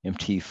the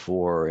MT4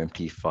 or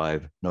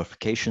MT5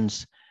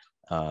 notifications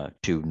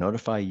to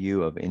notify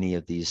you of any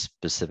of these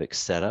specific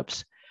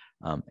setups.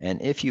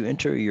 And if you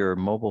enter your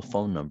mobile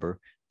phone number,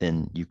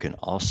 then you can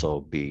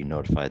also be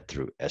notified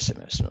through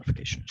SMS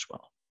notification as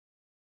well.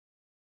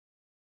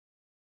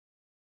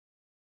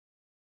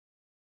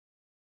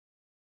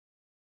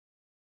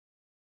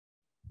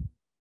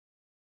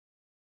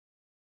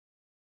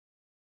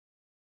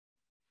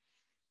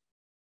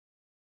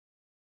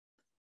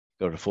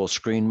 Go to full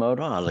screen mode.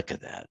 Oh, look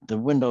at that. The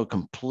window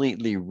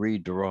completely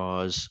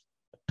redraws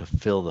to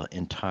fill the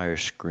entire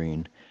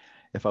screen.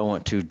 If I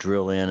want to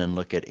drill in and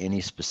look at any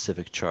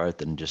specific chart,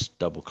 then just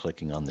double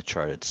clicking on the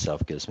chart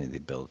itself gives me the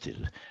ability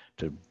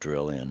to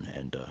drill in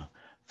and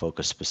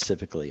focus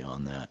specifically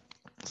on that.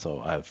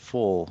 So I have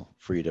full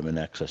freedom and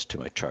access to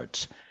my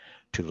charts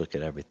to look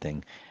at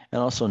everything.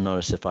 And also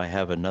notice if I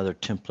have another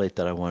template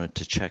that I wanted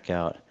to check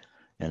out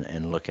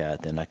and look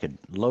at, then I could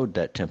load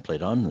that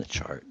template on the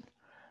chart.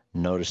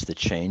 Notice the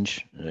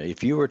change.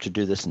 If you were to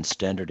do this in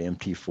standard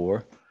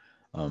MT4,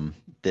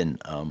 then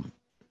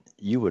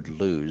you would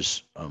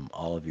lose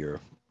all of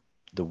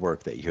the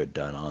work that you had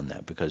done on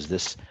that, because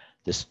this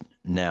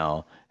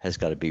now has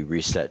got to be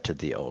reset to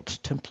the old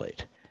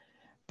template.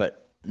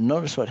 But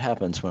notice what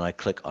happens when I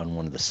click on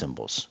one of the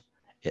symbols.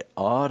 It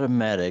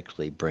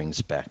automatically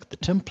brings back the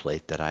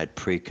template that I had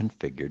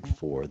pre-configured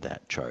for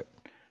that chart.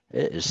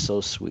 It is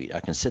so sweet. I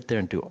can sit there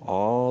and do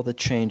all the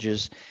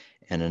changes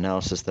and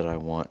analysis that I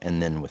want, and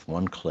then with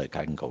one click,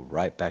 I can go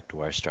right back to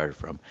where I started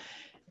from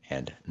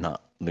and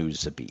not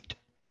lose a beat.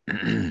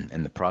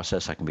 In the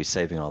process, I can be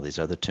saving all these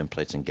other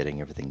templates and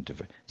getting everything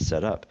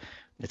set up.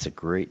 It's a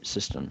great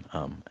system.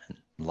 A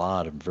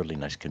lot of really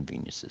nice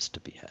conveniences to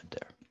be had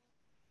there.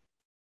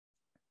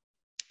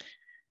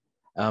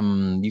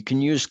 You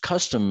can use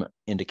custom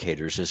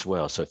indicators as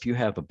well. So if you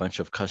have a bunch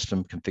of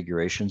custom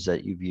configurations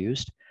that you've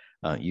used,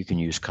 you can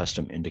use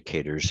custom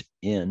indicators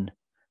in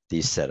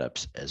these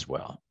setups as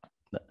well.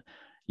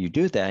 You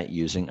do that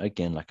using,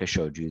 again, like I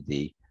showed you,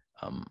 the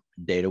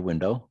data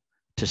window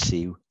to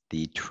see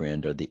the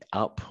trend or the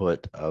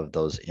output of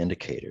those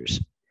indicators.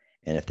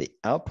 And if the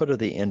output of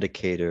the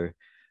indicator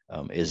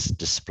is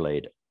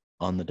displayed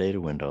on the data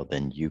window,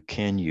 then you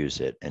can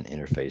use it and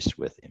interface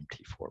with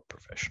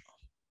MT4Professional.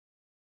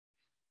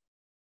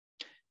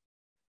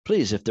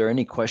 Please, if there are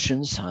any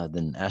questions,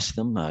 then ask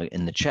them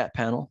in the chat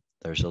panel.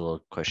 There's a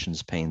little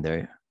questions pane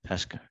there.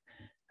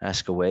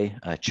 Ask away,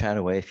 chat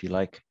away if you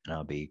like, and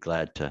I'll be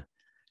glad to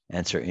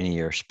answer any of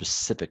your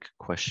specific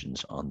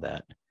questions on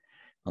that,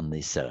 on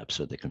these setups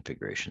or the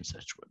configurations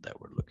that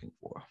we're looking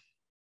for.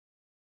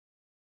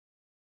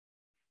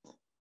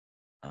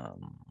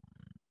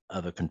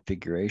 Other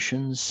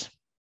configurations,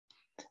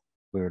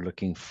 we're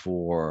looking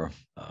for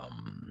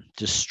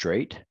just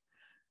straight.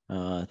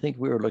 I think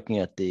we were looking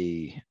at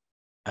the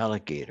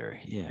alligator.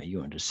 Yeah, you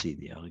want to see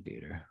the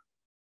alligator.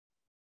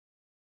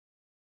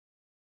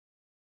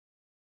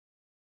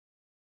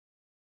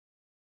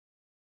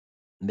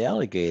 The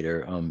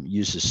alligator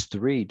uses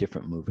 3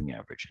 different moving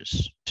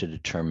averages to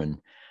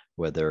determine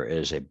whether it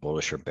is a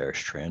bullish or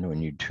bearish trend.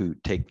 When you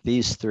take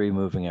these 3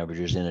 moving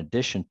averages in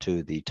addition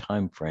to the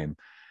time frame,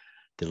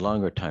 the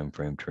longer time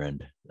frame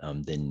trend,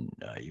 then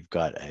you've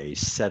got a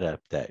setup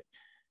that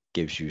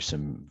gives you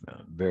some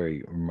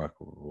very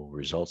remarkable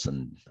results.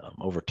 And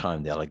over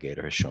time, the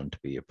alligator has shown to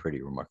be a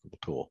pretty remarkable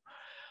tool.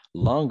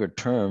 Longer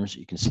terms,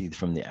 you can see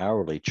from the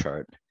hourly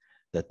chart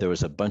that there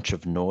was a bunch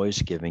of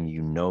noise giving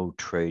you no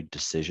trade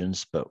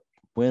decisions. But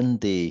when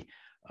the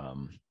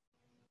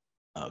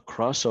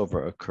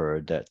crossover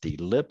occurred, that the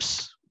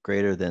lips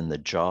greater than the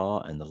jaw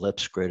and the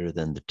lips greater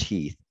than the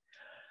teeth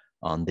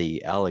on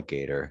the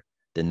alligator,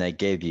 then they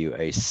gave you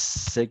a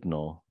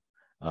signal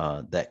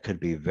that could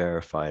be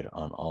verified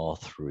on all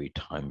 3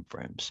 time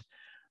frames.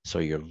 So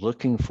you're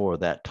looking for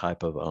that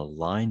type of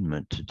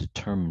alignment to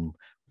determine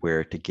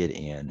where to get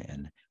in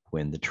and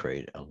when the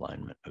trade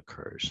alignment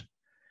occurs.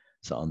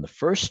 So on the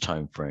first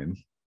time frame,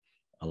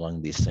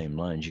 along these same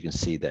lines, you can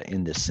see that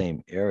in the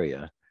same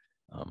area,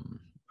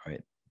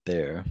 right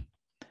there,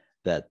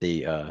 that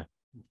the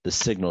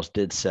signals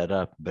did set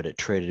up, but it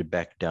traded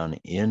back down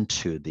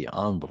into the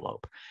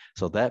envelope.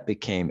 So that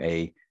became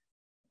a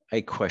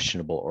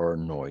questionable or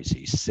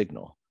noisy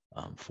signal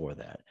for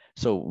that.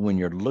 So when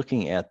you're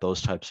looking at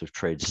those types of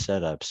trade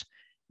setups,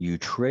 you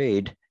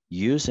trade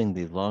using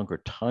the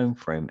longer time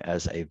frame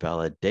as a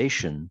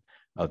validation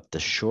of the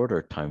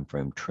shorter time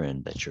frame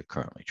trend that you're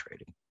currently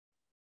trading.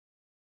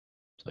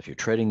 So if you're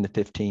trading the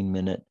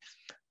 15-minute,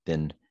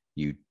 then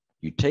you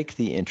take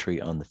the entry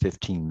on the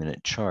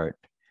 15-minute chart,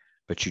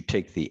 but you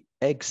take the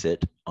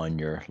exit on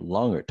your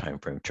longer time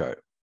frame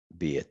chart,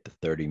 be it the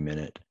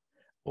 30-minute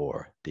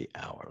or the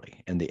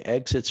hourly. And the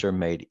exits are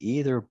made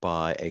either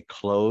by a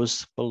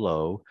close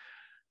below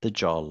the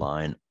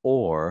jawline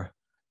or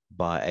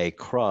by a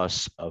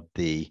cross of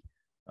the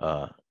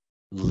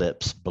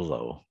lips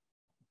below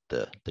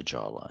the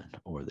jawline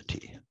or the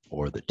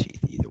teeth,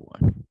 either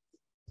one.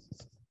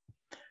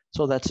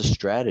 So that's a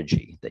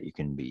strategy that you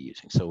can be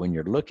using. So when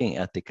you're looking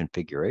at the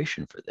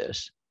configuration for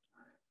this,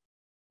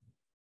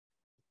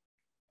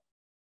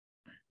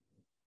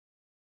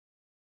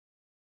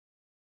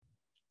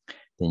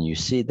 then you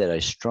see that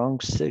a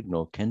strong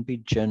signal can be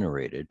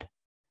generated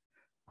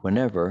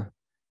whenever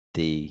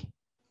the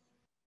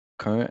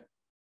current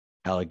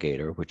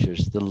alligator, which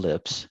is the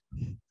lips,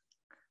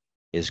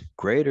 is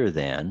greater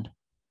than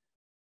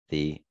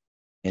the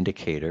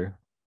indicator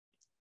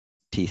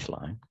teeth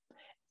line,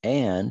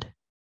 and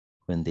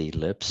when the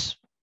lips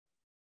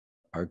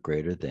are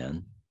greater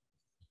than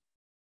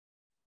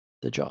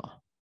the jaw.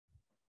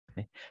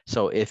 Okay?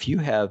 So if you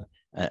have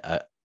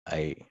a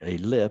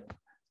lip,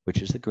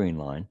 which is the green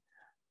line,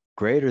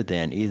 greater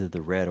than either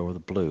the red or the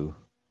blue,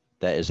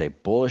 that is a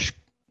bullish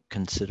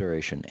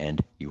consideration,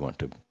 and you want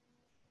to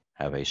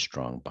have a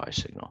strong buy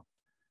signal.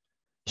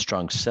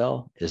 Strong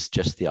sell is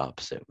just the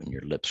opposite, when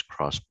your lips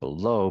cross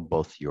below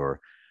both your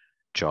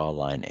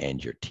jawline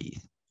and your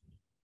teeth.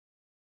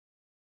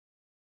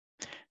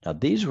 Now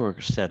these were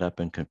set up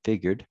and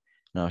configured,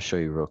 and I'll show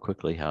you real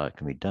quickly how it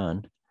can be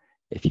done.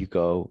 If you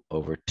go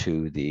over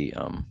to the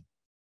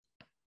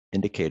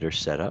indicator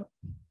setup,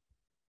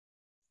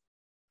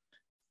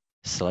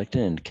 select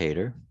an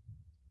indicator.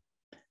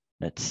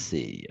 Let's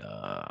see,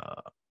 I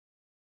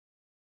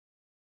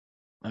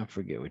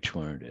forget which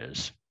one it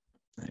is.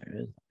 There it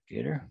is,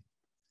 indicator.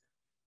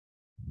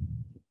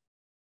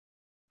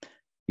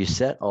 You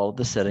set all of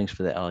the settings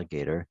for the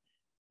alligator,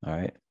 all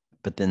right?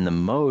 But then the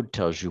mode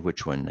tells you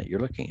which one that you're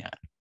looking at.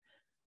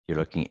 You're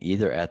looking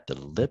either at the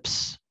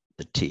lips,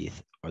 the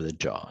teeth, or the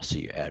jaw. So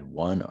you add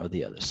one or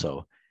the other.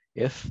 So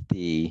if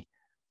the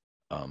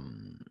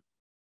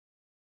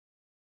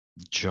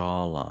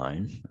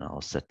jawline, I'll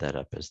set that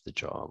up as the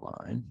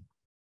jawline.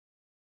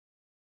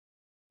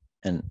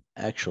 And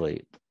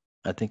actually,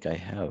 I think I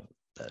have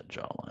that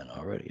jawline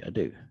already. I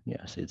do.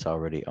 Yeah, see, it's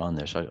already on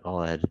there. So all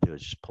I had to do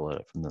is just pull it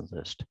up from the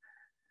list.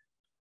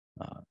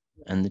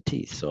 And the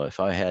teeth. So if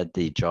I had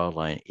the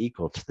jawline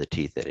equal to the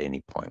teeth at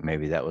any point,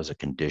 maybe that was a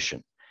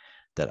condition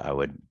that I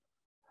would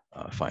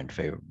find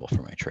favorable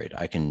for my trade.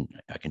 I can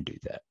do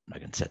that. I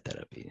can set that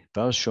up. If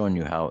I was showing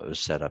you how it was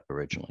set up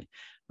originally,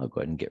 I'll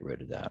go ahead and get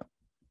rid of that.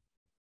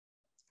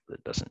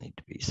 It doesn't need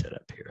to be set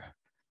up here.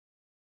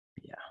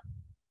 Yeah,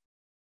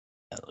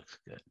 that looks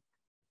good.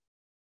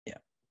 Yeah.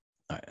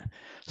 All right.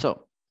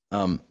 So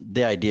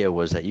the idea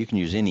was that you can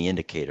use any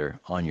indicator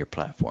on your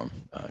platform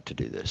to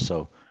do this.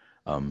 So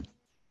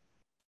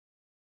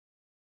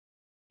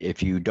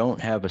if you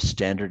don't have a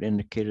standard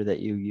indicator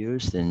that you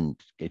use, then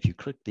if you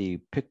click the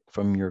pick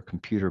from your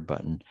computer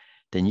button,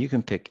 then you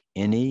can pick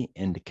any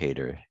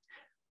indicator,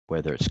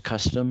 whether it's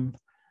custom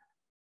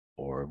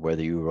or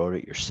whether you wrote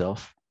it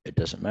yourself, it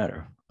doesn't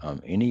matter.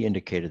 Any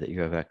indicator that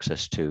you have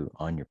access to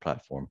on your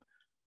platform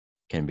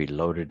can be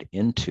loaded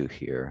into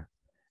here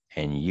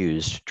and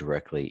used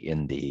directly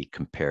in the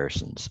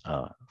comparisons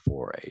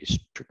for a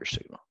trigger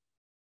signal.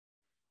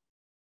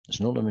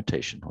 There's no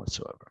limitation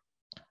whatsoever.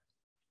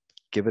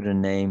 Give it a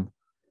name,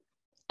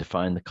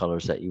 define the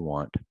colors that you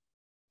want,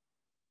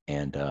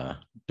 and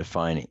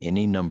define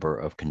any number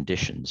of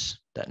conditions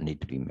that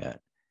need to be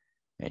met,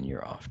 and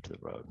you're off to the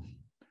road.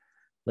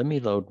 Let me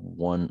load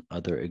one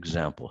other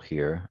example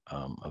here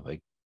of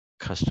a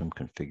custom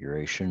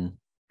configuration.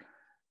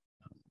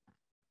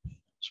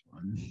 This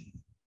one.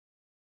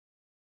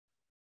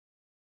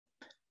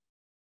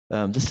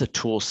 This is a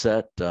tool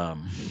set. That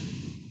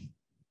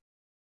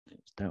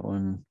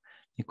one.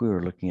 I think we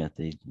were looking at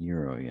the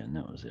euro yen.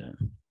 That was it.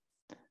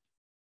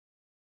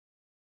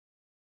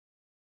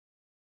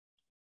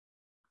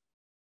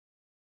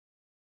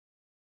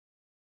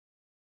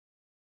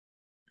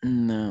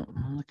 No,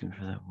 I'm looking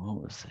for that.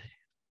 What was it?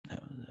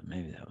 That was it.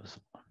 Maybe that was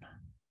the one.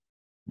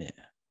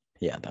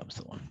 Yeah, that was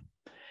the one.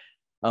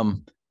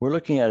 We're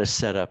looking at a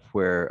setup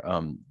where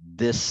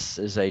this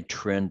is a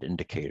trend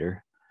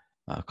indicator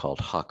called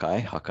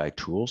Hawkeye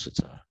Tools. It's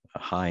a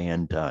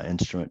high-end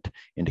instrument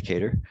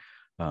indicator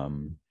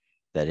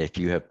that if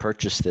you have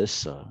purchased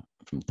this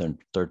from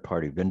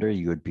third-party vendor,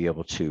 you would be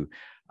able to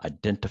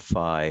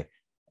identify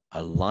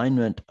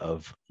alignment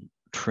of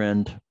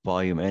trend,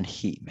 volume, and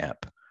heat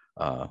map,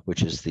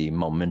 which is the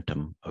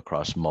momentum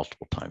across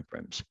multiple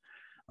timeframes.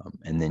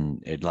 And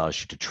then it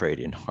allows you to trade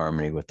in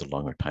harmony with the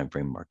longer time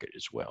frame market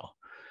as well.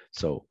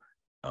 So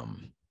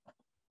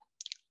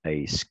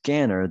a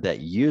scanner that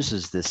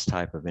uses this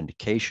type of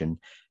indication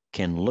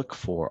can look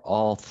for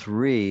all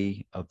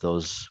three of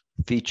those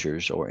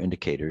features or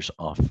indicators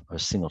off a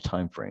single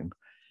time frame.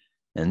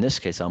 In this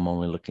case, I'm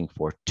only looking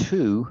for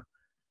 2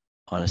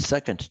 on a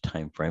second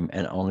time frame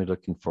and only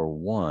looking for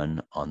 1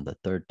 on the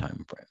third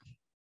time frame.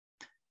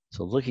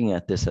 So looking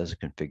at this as a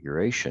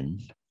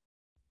configuration,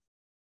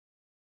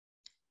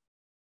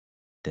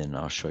 then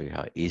I'll show you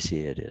how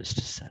easy it is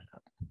to set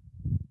up.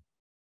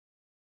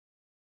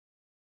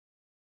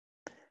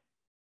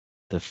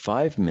 The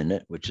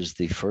 5-minute, which is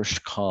the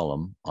first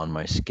column on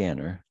my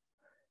scanner,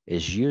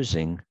 is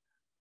using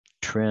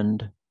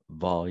trend,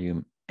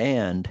 volume,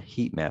 and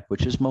heat map,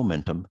 which is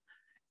momentum,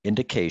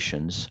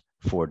 indications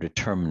for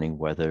determining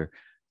whether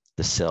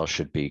the sell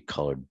should be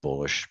colored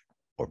bullish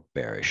or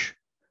bearish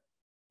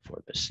for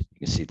this. You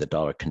can see the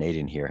dollar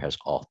Canadian here has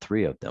all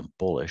 3 of them,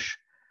 bullish.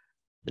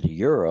 The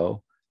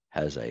euro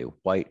has a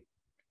white,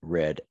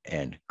 red,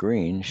 and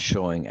green,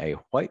 showing a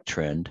white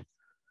trend,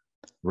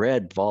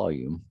 red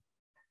volume,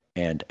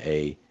 and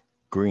a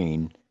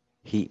green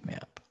heat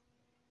map.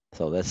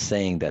 So that's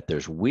saying that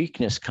there's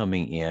weakness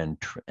coming in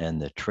and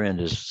the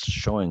trend is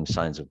showing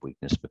signs of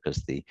weakness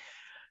because the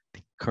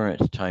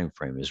current time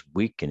frame is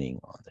weakening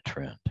on the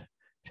trend.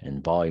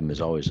 And volume is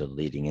always a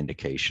leading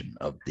indication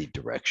of the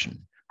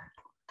direction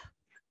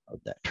of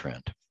that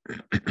trend.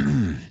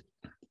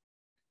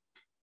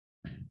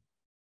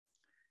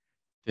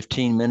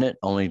 15-minute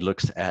only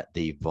looks at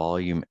the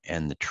volume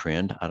and the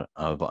trend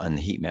on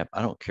the heat map.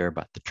 I don't care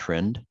about the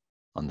trend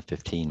on the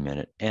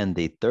 15-minute, and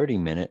the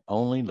 30-minute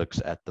only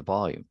looks at the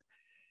volume.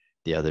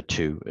 The other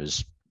 2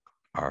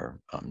 are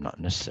not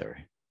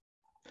necessary.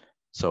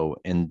 So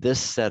in this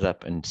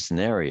setup and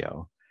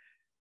scenario,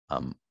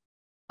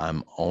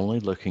 I'm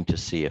only looking to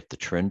see if the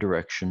trend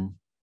direction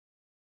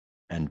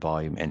and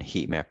volume and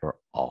heat map are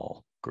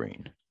all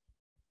green.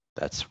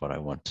 That's what I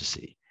want to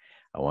see.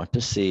 I want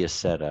to see a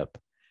setup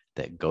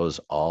that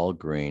goes all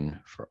green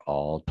for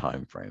all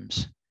time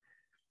frames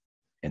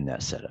in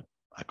that setup.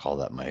 I call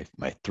that my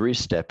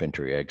 3-step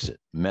entry exit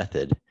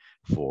method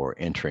for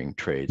entering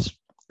trades,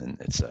 and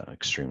it's an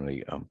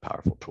extremely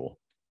powerful tool.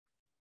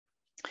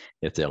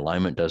 If the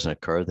alignment doesn't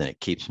occur, then it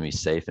keeps me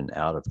safe and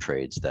out of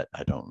trades that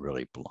I don't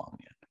really belong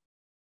in.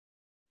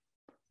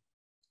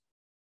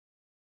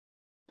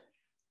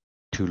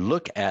 To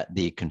look at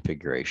the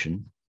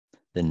configuration,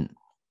 then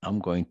I'm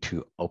going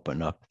to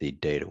open up the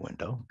data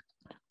window,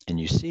 and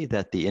you see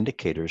that the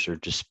indicators are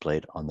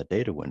displayed on the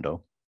data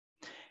window.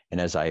 And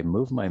as I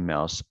move my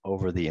mouse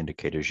over the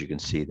indicators, you can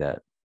see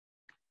that,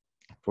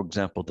 for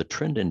example, the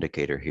trend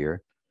indicator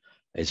here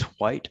is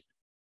white,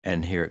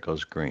 and here it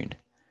goes green.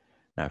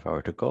 Now, if I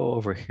were to go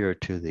over here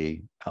to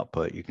the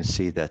output, you can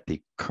see that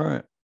the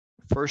current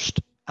first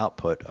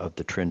output of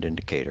the trend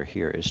indicator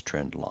here is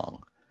trend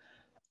long.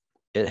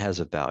 It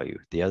has a value.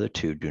 The other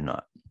 2 do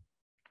not.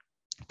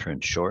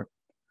 Trend short,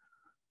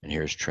 and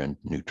here's trend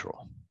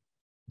neutral.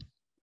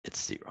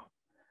 It's 0.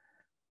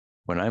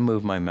 When I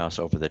move my mouse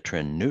over the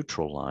trend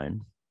neutral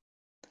line,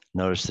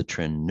 notice the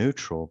trend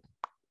neutral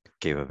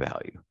gave a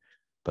value,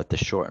 but the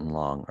short and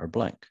long are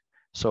blank.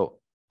 So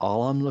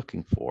all I'm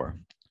looking for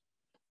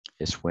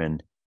is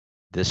when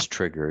this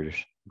triggers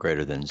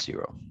greater than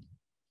 0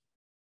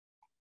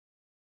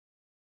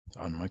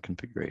 on my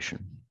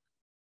configuration.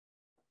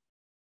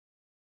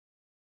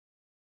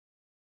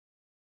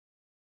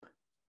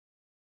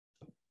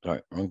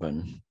 Sorry, wrong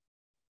button.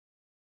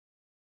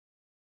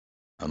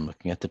 I'm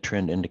looking at the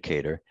trend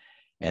indicator,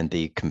 and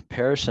the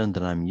comparison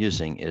that I'm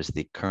using is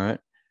the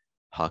current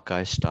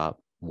Hawkeye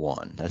stop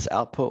 1. That's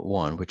output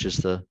 1, which is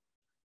the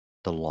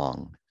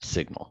long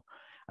signal.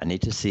 I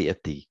need to see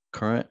if the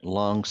current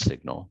long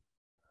signal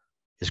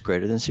is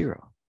greater than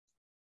 0.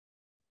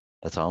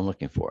 That's all I'm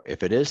looking for.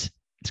 If it is,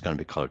 it's going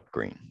to be colored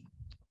green.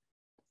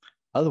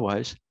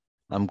 Otherwise,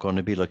 I'm going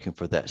to be looking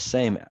for that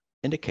same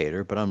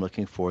indicator, but I'm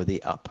looking for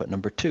the output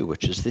number 2,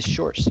 which is the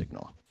short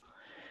signal.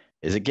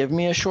 Is it giving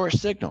me a short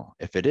signal?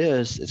 If it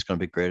is, it's going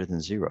to be greater than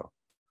 0.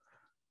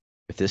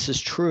 If this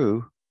is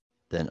true,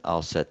 then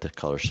I'll set the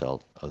color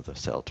cell of the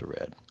cell to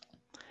red.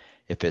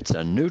 If it's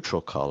a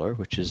neutral color,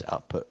 which is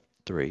output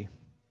 3,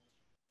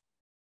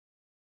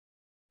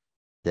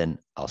 then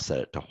I'll set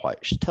it to white.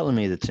 It's telling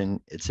me that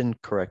it's in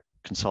correct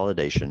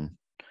consolidation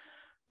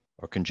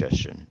or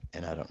congestion,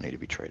 and I don't need to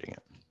be trading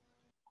it.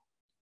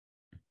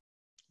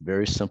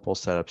 Very simple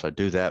setups. I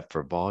do that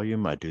for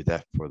volume. I do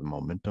that for the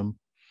momentum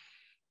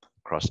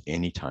across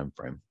any time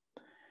frame.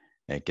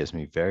 And it gives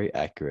me very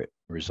accurate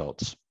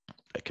results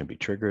that can be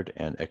triggered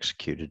and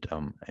executed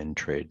in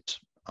trades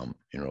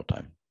in real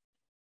time.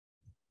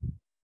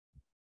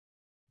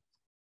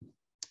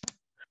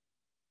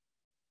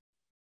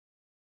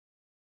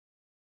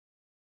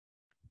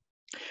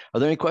 Are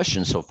there any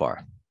questions so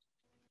far?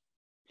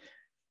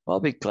 Well,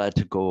 I'll be glad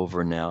to go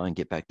over now and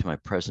get back to my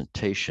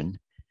presentation.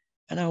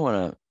 And I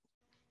want to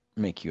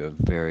make you a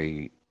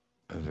very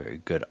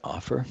good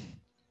offer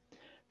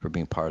for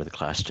being part of the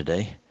class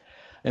today.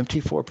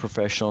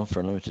 MT4Professional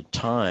for a limited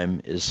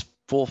time is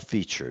full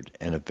featured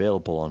and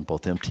available on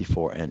both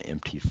MT4 and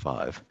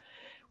MT5.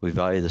 We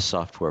value the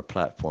software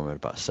platform at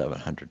about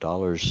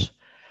 $700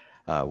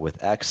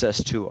 with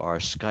access to our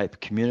Skype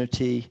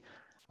community,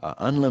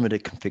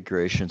 unlimited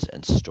configurations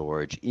and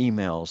storage,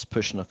 emails,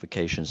 push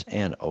notifications,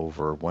 and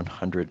over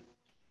 100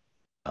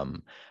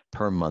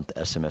 per month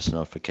SMS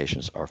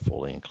notifications are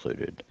fully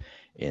included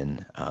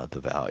in the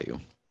value.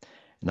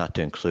 Not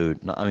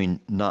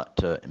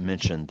to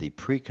mention the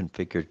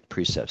pre-configured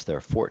precepts. There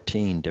are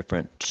 14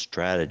 different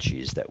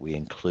strategies that we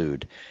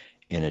include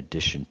in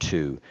addition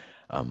to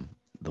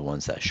the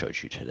ones that I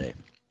showed you today.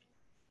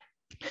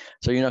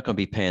 So you're not going to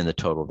be paying the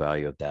total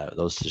value of that.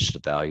 Those are just the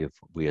value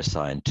we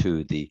assign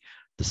to the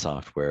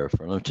software.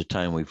 For a limited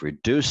time, we've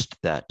reduced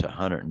that to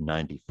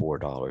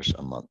 $194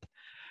 a month.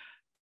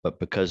 But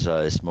because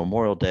it's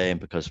Memorial Day and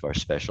because of our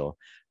special,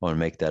 I want to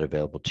make that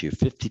available to you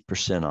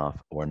 50%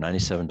 off or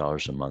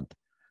 $97 a month.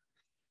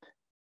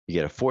 You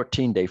get a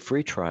 14-day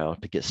free trial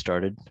to get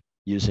started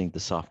using the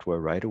software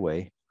right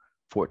away,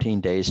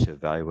 14 days to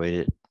evaluate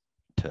it,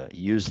 to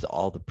use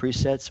all the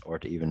presets, or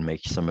to even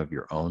make some of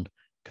your own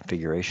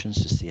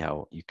configurations to see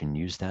how you can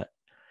use that.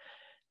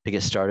 To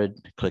get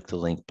started, click the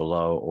link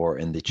below or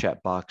in the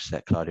chat box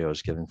that Claudio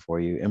is giving for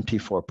you,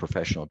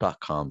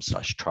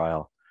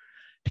 mt4professional.com/trial,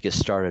 to get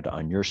started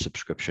on your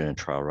subscription and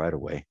trial right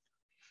away.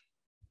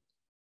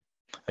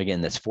 Again,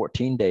 that's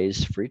 14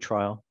 days free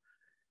trial.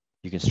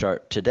 You can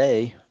start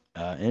today.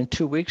 In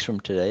 2 weeks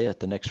from today at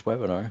the next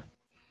webinar,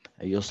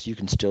 you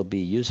can still be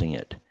using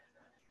it.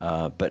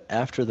 But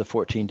after the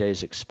 14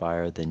 days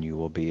expire, then you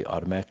will be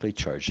automatically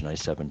charged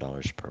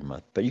 $97 per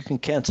month. But you can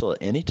cancel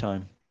at any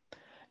time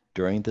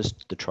during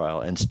the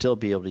trial and still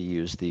be able to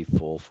use the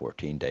full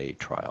 14-day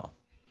trial.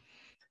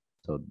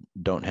 So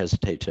don't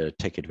hesitate to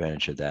take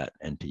advantage of that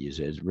and to use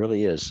it. It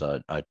really is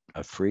a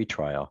free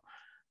trial.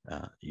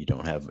 You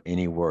don't have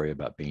any worry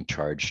about being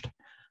charged.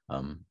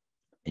 And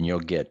you'll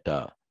get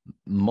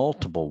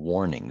multiple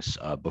warnings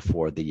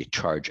before the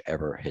charge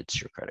ever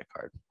hits your credit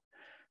card.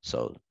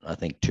 So I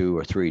think 2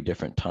 or 3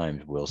 different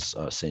times we'll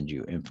send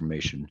you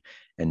information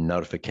and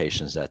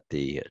notifications that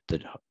to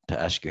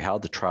ask you how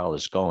the trial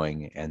is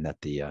going and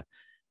that the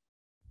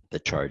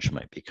charge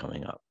might be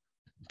coming up.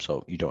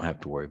 So you don't have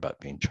to worry about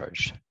being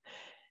charged.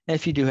 And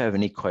if you do have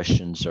any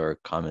questions or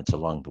comments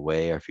along the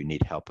way, or if you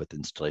need help with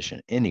installation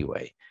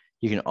anyway,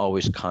 you can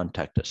always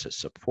contact us at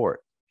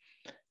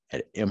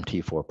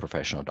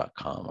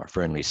support@mt4professional.com. Our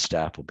friendly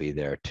staff will be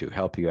there to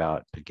help you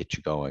out, to get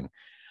you going,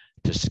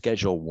 to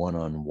schedule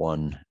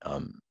one-on-one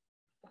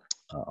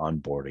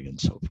onboarding and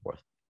so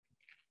forth.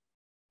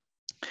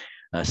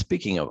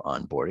 Speaking of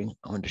onboarding,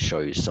 I want to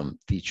show you some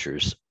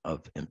features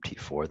of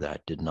MT4 that I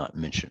did not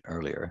mention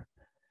earlier.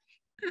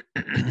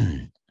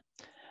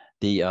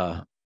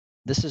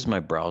 This is my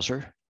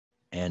browser,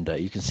 and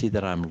you can see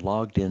that I'm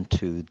logged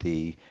into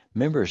the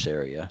members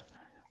area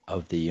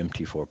of the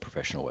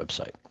MT4Professional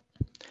website.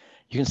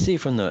 You can see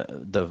from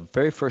the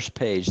very first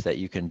page that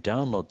you can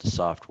download the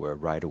software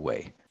right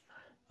away,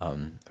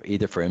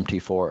 either for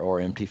MT4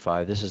 or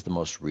MT5. This is the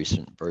most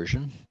recent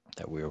version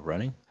that we are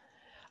running.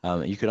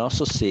 You can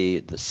also see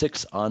the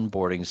 6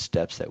 onboarding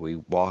steps that we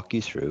walk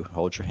you through.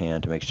 Hold your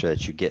hand to make sure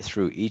that you get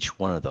through each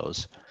one of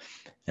those,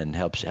 and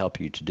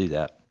help you to do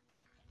that.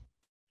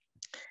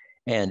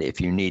 And if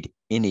you need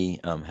any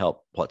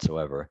help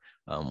whatsoever,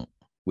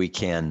 we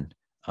can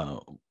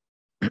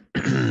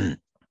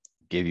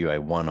give you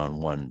a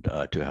one-on-one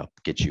to help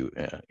get you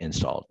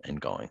installed and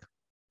going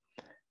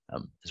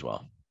as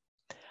well.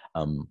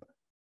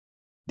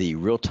 The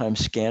real-time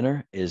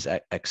scanner is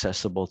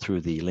accessible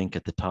through the link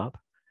at the top.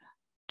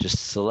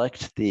 Just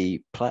select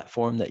the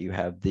platform that you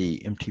have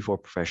the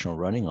MT4Professional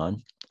running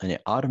on, and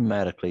it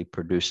automatically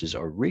produces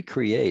or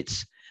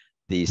recreates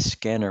the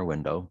scanner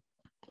window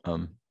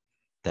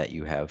that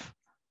you have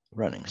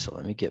running. So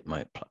let me get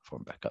my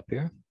platform back up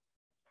here.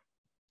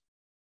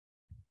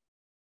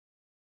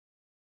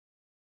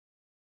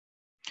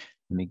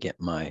 Let me get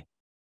my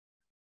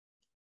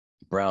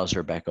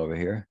browser back over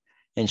here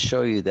and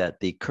show you that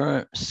the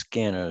current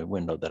scanner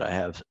window that I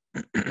have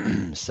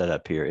set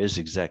up here is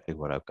exactly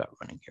what I've got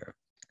running here.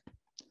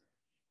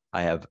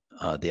 I have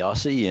the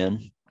Aussie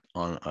yen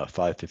on a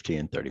 5, 15,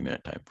 and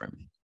 30-minute time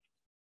frame.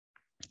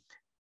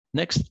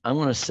 Next, I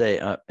want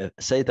to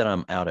say that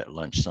I'm out at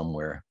lunch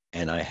somewhere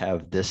and I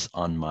have this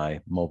on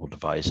my mobile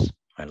device,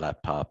 my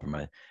laptop or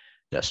my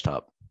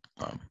desktop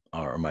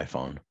or my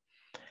phone.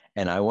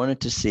 And I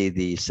wanted to see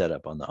the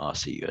setup on the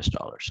Aussie US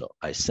dollar. So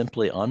I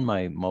simply, on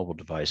my mobile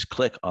device,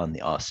 click on the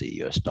Aussie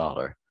US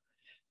dollar.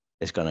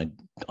 It's going to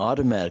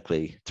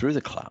automatically, through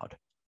the cloud,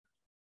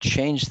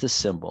 change the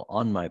symbol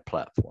on my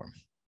platform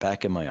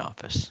back in my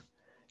office.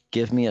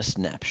 Give me a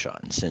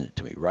snapshot and send it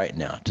to me right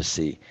now to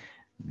see.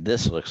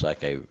 This looks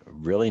like a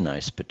really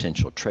nice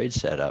potential trade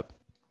setup.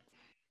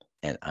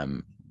 And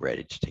I'm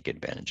ready to take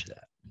advantage of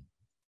that.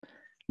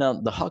 Now,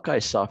 the Hawkeye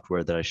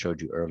software that I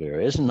showed you earlier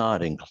is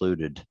not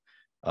included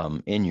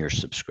in your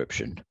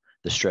subscription.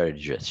 The strategy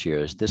just here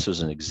is this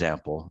was an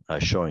example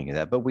showing you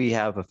that, but we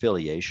have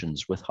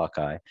affiliations with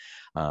Hawkeye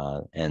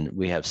and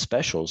we have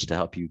specials to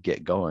help you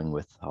get going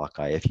with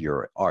Hawkeye if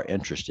you are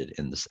interested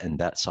in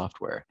that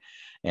software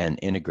and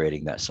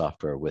integrating that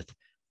software with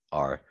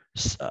our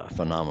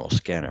phenomenal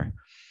scanner.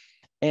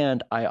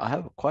 And I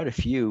have quite a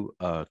few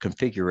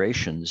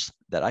configurations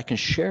that I can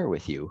share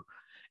with you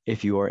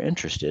if you are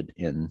interested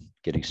in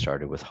getting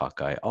started with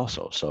Hawkeye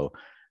also. So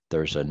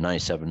there's a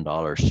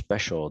 $97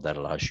 special that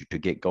allows you to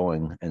get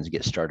going and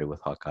get started with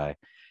Hawkeye.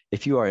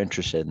 If you are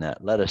interested in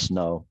that, let us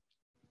know.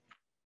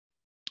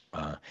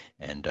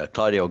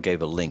 Claudio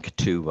gave a link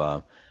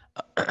to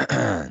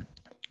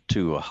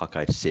to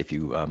Hawkeye to see if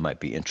you might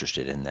be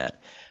interested in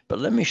that. But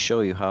let me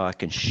show you how I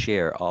can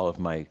share all of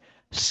my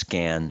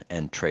scan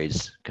and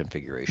trades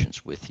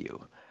configurations with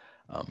you.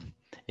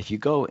 If you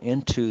go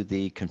into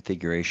the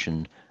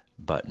configuration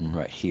button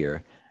right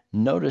here,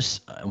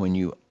 notice when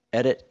you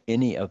edit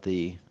any of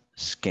the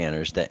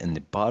scanners that in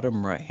the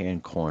bottom right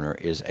hand corner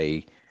is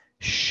a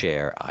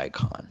share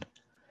icon.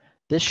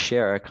 This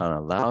share icon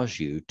allows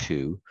you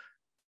to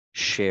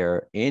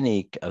share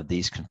any of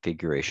these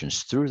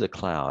configurations through the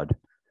cloud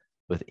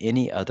with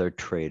any other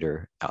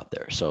trader out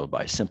there. So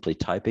by simply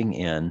typing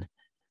in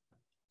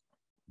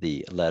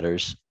the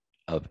letters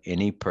of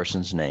any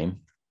person's name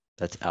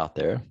that's out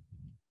there,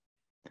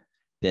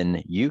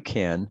 then you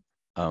can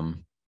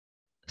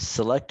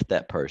select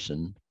that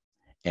person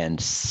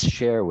and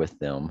share with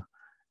them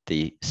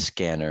the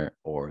scanner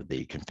or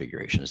the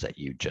configurations that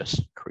you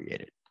just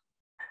created.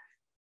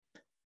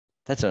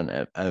 That's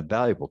a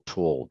valuable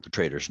tool, the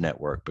Traders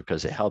Network,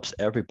 because it helps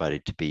everybody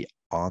to be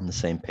on the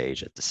same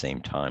page at the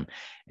same time,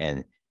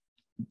 and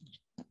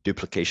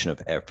duplication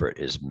of effort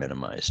is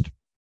minimized.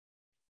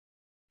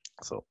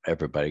 So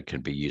everybody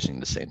can be using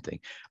the same thing.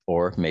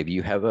 Or maybe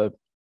you have a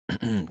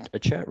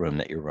chat room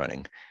that you're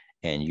running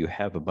and you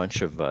have a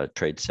bunch of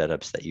trade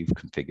setups that you've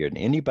configured. And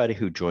anybody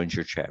who joins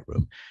your chat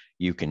room,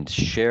 you can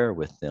share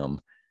with them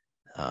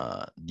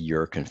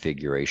your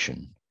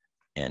configuration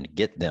and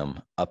get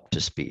them up to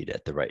speed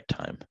at the right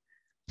time.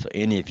 So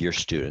any of your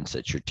students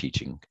that you're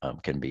teaching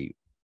can be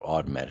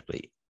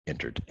automatically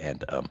entered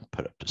and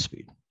put up to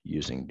speed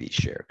using the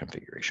share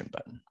configuration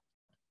button.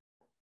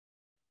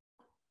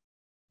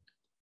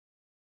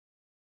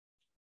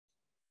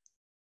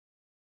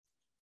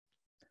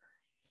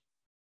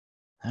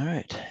 All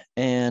right,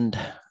 and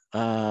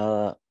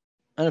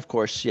of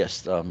course,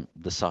 yes, the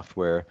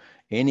software,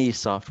 any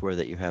software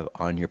that you have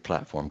on your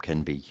platform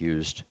can be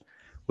used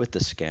with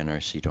the scanner,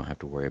 so you don't have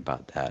to worry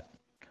about that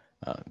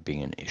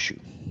being an issue.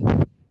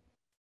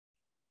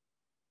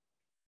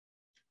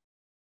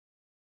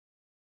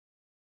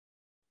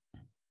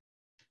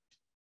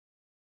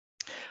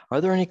 Are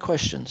there any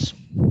questions?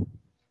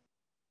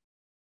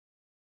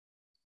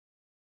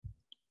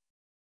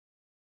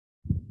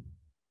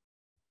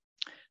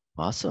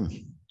 Awesome.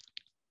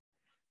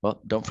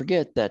 Well, don't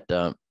forget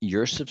that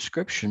your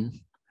subscription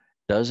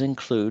does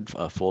include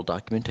full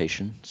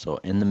documentation. So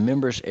in the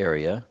members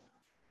area,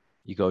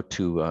 you go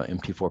to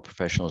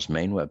MT4Professional's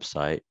main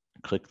website,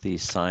 click the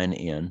sign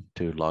in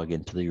to log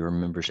into your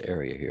members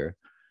area here.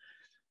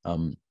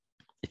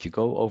 If you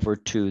go over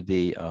to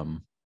the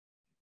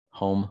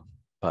home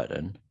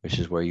button, which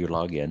is where you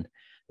log in,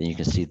 then you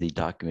can see the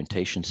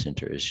documentation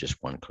center is just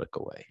one click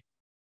away.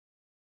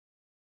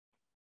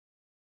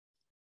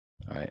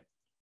 All right.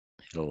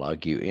 It'll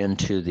log you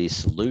into the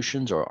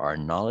solutions or our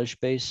knowledge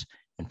base.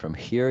 And from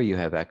here, you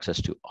have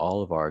access to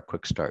all of our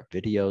quick start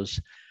videos,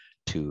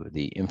 to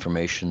the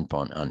information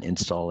on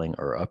installing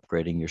or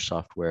upgrading your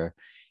software,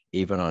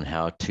 even on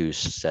how to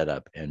set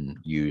up and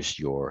use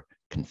your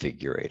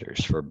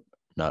configurators for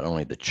not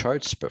only the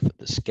charts, but for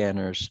the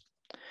scanners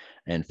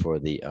and for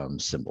the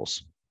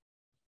symbols.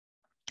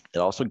 It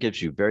also gives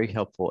you very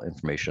helpful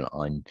information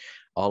on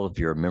all of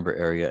your member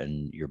area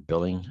and your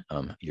billing,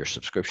 your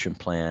subscription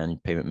plan,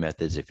 payment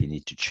methods if you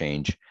need to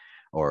change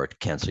or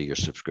cancel your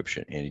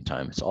subscription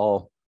anytime. It's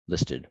all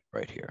listed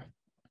right here.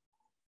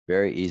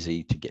 Very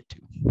easy to get to.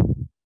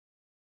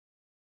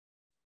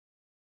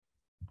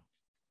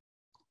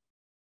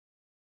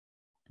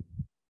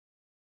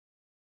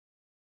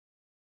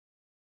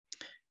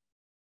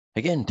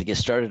 Again, to get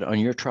started on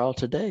your trial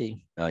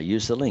today,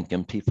 use the link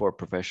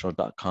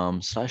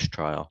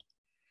mt4professional.com/trial.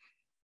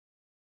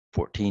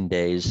 14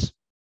 days,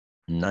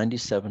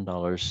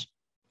 $97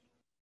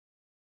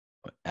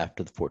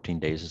 after the 14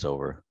 days is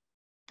over.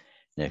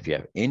 And if you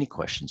have any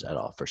questions at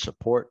all for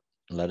support,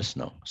 let us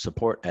know.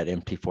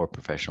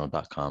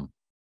 support@mt4professional.com.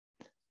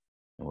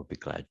 And we'll be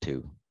glad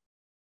to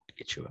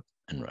get you up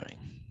and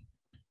running.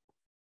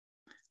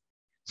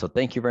 So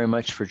thank you very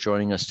much for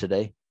joining us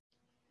today.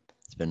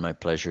 It's been my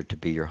pleasure to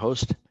be your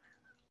host.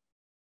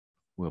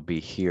 We'll be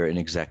here in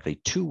exactly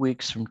 2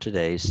 weeks from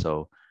today.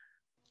 So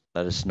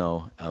let us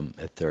know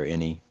if there are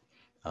any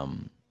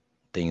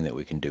thing that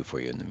we can do for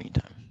you in the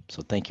meantime.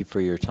 So thank you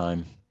for your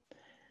time.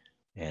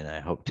 And I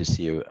hope to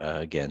see you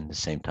again the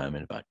same time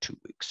in about 2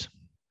 weeks.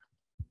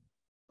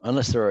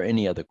 Unless there are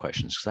any other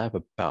questions, because I have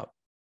about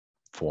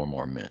 4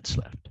 more minutes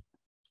left.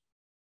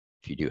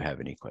 If you do have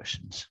any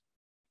questions.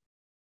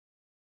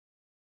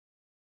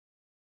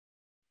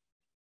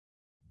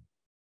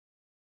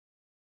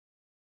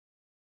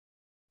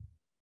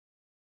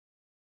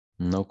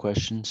 No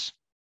questions?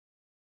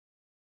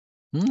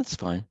 That's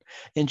fine.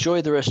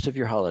 Enjoy the rest of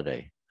your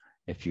holiday,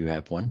 if you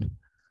have one.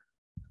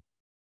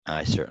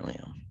 I certainly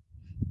am.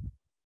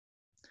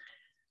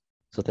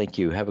 So thank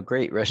you. Have a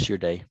great rest of your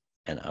day,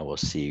 and I will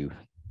see you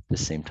the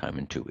same time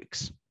in 2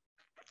 weeks.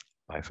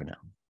 Bye for now.